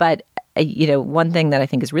 But one thing that I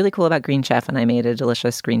think is really cool about Green Chef, and I made a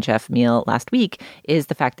delicious Green Chef meal last week, is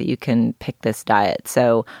the fact that you can pick this diet.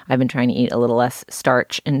 So I've been trying to eat a little less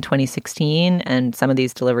starch in 2016, and some of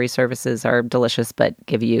these delivery services are delicious, but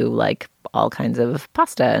give you like all kinds of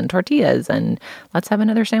pasta and tortillas, and let's have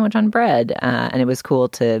another sandwich on bread. And it was cool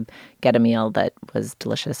to get a meal that was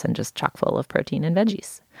delicious and just chock full of protein and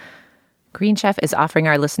veggies. Green Chef is offering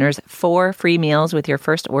our listeners 4 free meals with your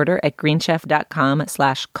first order at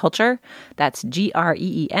greenchef.com/culture. That's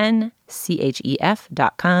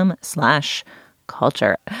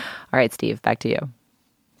GREENCHEF.com/culture. All right, Steve, back to you.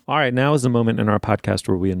 All right, now is the moment in our podcast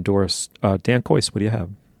where we endorse Dan Kois. What do you have?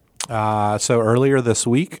 So earlier this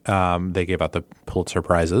week, they gave out the Pulitzer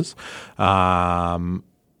Prizes.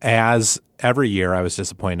 As every year, I was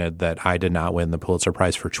disappointed that I did not win the Pulitzer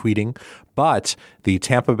Prize for tweeting, but the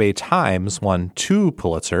Tampa Bay Times won 2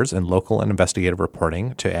 Pulitzers in local and investigative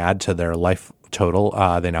reporting to add to their life total.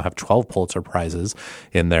 They now have 12 Pulitzer Prizes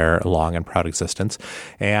in their long and proud existence.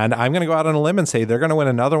 And I'm going to go out on a limb and say they're going to win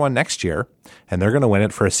another one next year, and they're going to win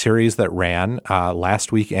it for a series that ran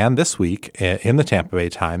last week and this week in the Tampa Bay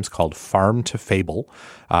Times called Farm to Fable.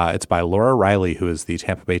 It's by Laura Riley, who is the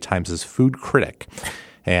Tampa Bay Times' food critic.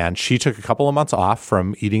 And she took a couple of months off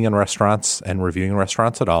from eating in restaurants and reviewing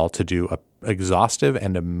restaurants at all to do an exhaustive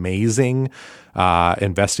and amazing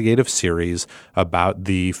investigative series about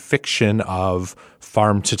the fiction of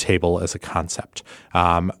farm to table as a concept.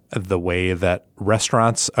 The way that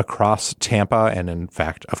restaurants across Tampa and, in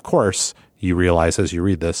fact, of course, you realize as you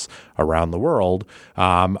read this around the world,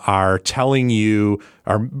 are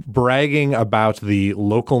bragging about the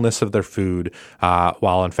localness of their food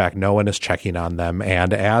while in fact no one is checking on them.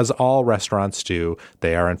 And as all restaurants do,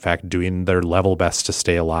 they are in fact doing their level best to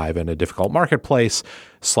stay alive in a difficult marketplace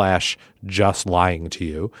 / just lying to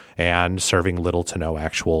you and serving little to no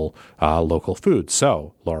actual local food.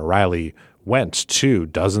 So Laura Riley went to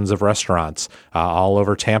dozens of restaurants all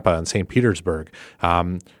over Tampa and St. Petersburg,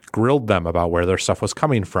 grilled them about where their stuff was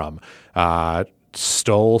coming from,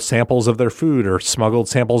 stole samples of their food or smuggled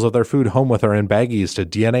samples of their food home with her in baggies to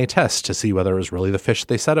DNA test to see whether it was really the fish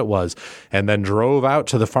they said it was, and then drove out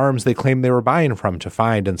to the farms they claimed they were buying from to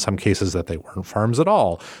find in some cases that they weren't farms at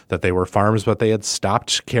all, that they were farms but they had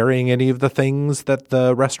stopped carrying any of the things that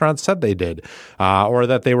the restaurant said they did, or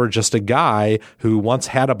that they were just a guy who once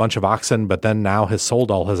had a bunch of oxen but then now has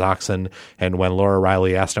sold all his oxen, and when Laura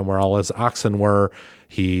Riley asked him where all his oxen were,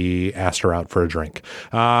 he asked her out for a drink.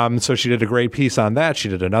 So she did a great piece on that. She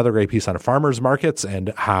did another great piece on farmers markets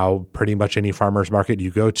and how pretty much any farmers market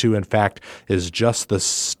you go to, in fact, is just the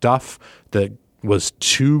stuff that was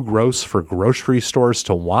too gross for grocery stores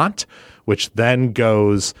to want, which then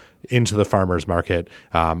goes into the farmers market,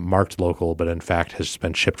 marked local, but in fact has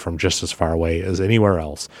been shipped from just as far away as anywhere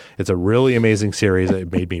else. It's a really amazing series.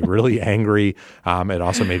 It made me really angry. It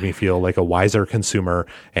also made me feel like a wiser consumer,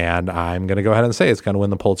 and I'm going to go ahead and say it's going to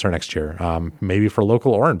win the Pulitzer next year, maybe for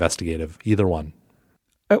local or investigative, either one.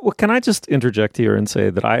 Well, can I just interject here and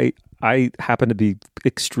say that I happen to be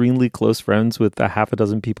extremely close friends with a half a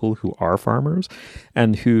dozen people who are farmers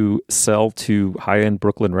and who sell to high-end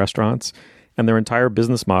Brooklyn restaurants. And their entire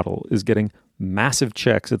business model is getting massive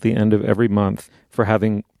checks at the end of every month for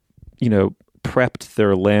having, prepped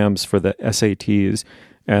their lambs for the SATs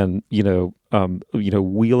and,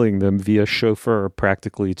 wheeling them via chauffeur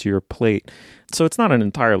practically to your plate. So it's not an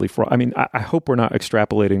entirely fraud. I mean, I hope we're not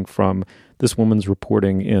extrapolating from this woman's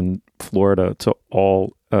reporting in Florida to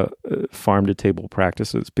all farm-to-table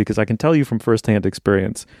practices, because I can tell you from firsthand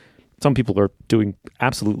experience, some people are doing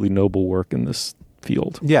absolutely noble work in this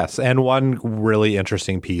field. Yes, and one really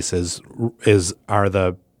interesting piece are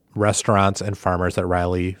the restaurants and farmers that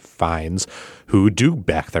Riley finds who do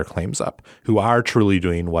back their claims up, who are truly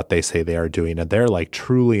doing what they say they are doing, and they're like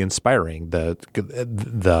truly inspiring.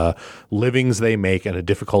 The livings they make in a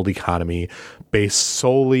difficult economy based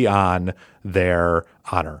solely on their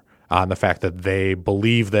honor, on the fact that they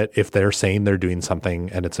believe that if they're saying they're doing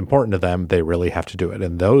something and it's important to them, they really have to do it.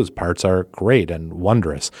 And those parts are great and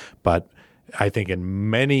wondrous, but I think in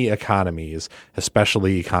many economies,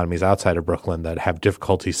 especially economies outside of Brooklyn that have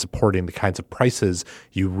difficulty supporting the kinds of prices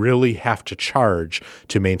you really have to charge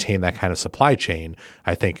to maintain that kind of supply chain,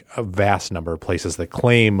 I think a vast number of places that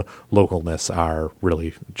claim localness are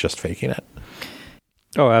really just faking it.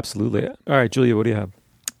 Oh, absolutely. All right, Julia, what do you have?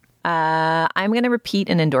 I'm going to repeat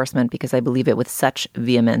an endorsement because I believe it with such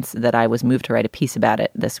vehemence that I was moved to write a piece about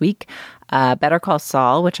it this week. Better Call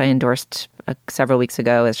Saul, which I endorsed several weeks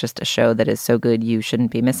ago, is just a show that is so good you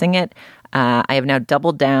shouldn't be missing it. I have now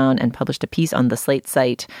doubled down and published a piece on the Slate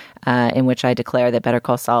site in which I declare that Better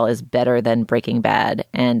Call Saul is better than Breaking Bad.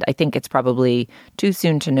 And I think it's probably too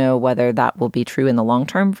soon to know whether that will be true in the long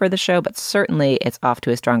term for the show, but certainly it's off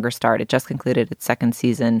to a stronger start. It just concluded its second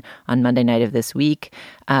season on Monday night of this week.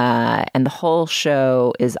 And the whole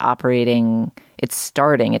show is operating, it's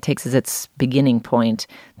starting, it takes as its beginning point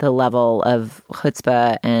the level of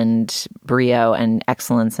chutzpah and brio and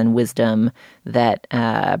excellence and wisdom that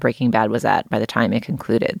Breaking Bad was at by the time it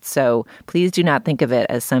concluded. So please do not think of it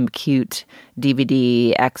as some cute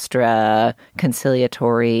DVD extra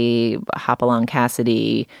conciliatory Hopalong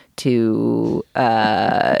Cassidy to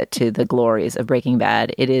the glories of Breaking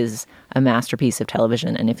Bad. It is a masterpiece of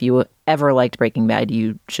television, and if you ever liked Breaking Bad,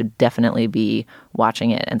 you should definitely be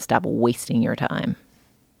watching it and stop wasting your time.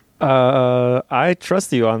 I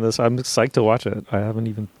trust you on this. I'm psyched to watch it. I haven't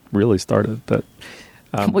even really started, but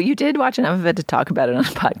well, you did watch enough of it to talk about it on a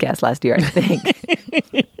podcast last year, I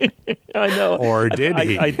think. I know. Or did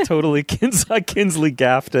he? I totally Kinsley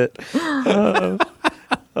gaffed it. Oh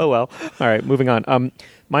well. All right, moving on.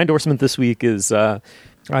 My endorsement this week is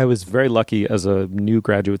I was very lucky as a new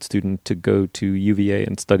graduate student to go to UVA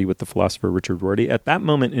and study with the philosopher Richard Rorty. At that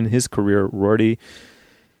moment in his career, Rorty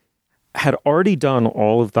had already done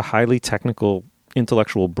all of the highly technical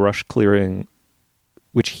intellectual brush clearing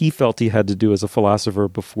which he felt he had to do as a philosopher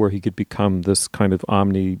before he could become this kind of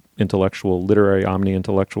omni-intellectual, literary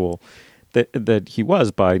omni-intellectual that he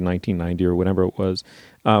was by 1990 or whenever it was.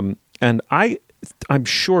 And I'm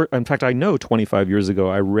sure, in fact, I know 25 years ago,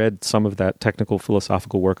 I read some of that technical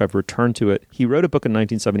philosophical work. I've returned to it. He wrote a book in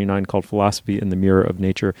 1979 called Philosophy in the Mirror of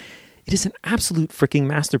Nature. It is an absolute freaking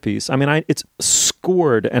masterpiece. I mean, it's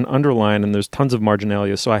scored and underlined, and there's tons of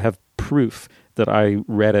marginalia, so I have proof that I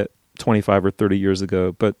read it 25 or 30 years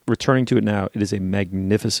ago. But returning to it now, it is a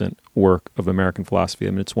magnificent work of American philosophy.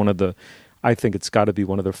 I mean, it's I think it's got to be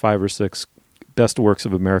one of the 5 or 6 best works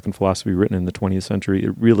of American philosophy written in the 20th century.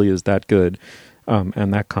 It really is that good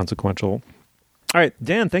and that consequential. All right,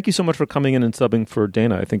 Dan, thank you so much for coming in and subbing for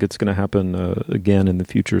Dana. I think it's going to happen again in the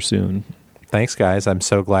future soon. Thanks, guys. I'm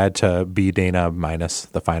so glad to be Dana minus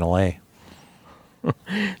the final A.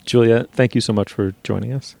 Julia, thank you so much for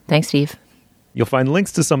joining us. Thanks, Steve. You'll find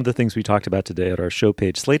links to some of the things we talked about today at our show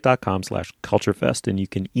page, slate.com/culturefest, and you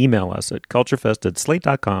can email us at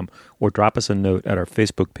culturefest@slate.com or drop us a note at our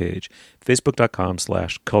Facebook page,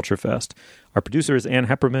 facebook.com/culturefest. Our producer is Ann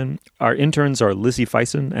Hepperman. Our interns are Lizzie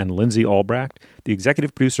Feisen and Lindsay Albrecht. The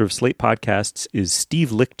executive producer of Slate Podcasts is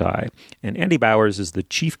Steve Lickteig, and Andy Bowers is the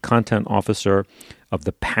chief content officer of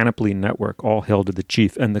the Panoply Network. All hail to the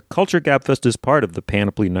chief. And the Culture Gabfest is part of the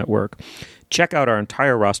Panoply Network. Check out our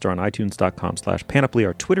entire roster on iTunes.com/Panoply.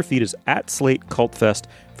 Our Twitter feed is @SlateCultFest.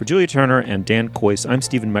 For Julia Turner and Dan Kois, I'm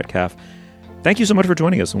Stephen Metcalf. Thank you so much for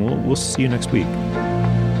joining us, and we'll see you next week.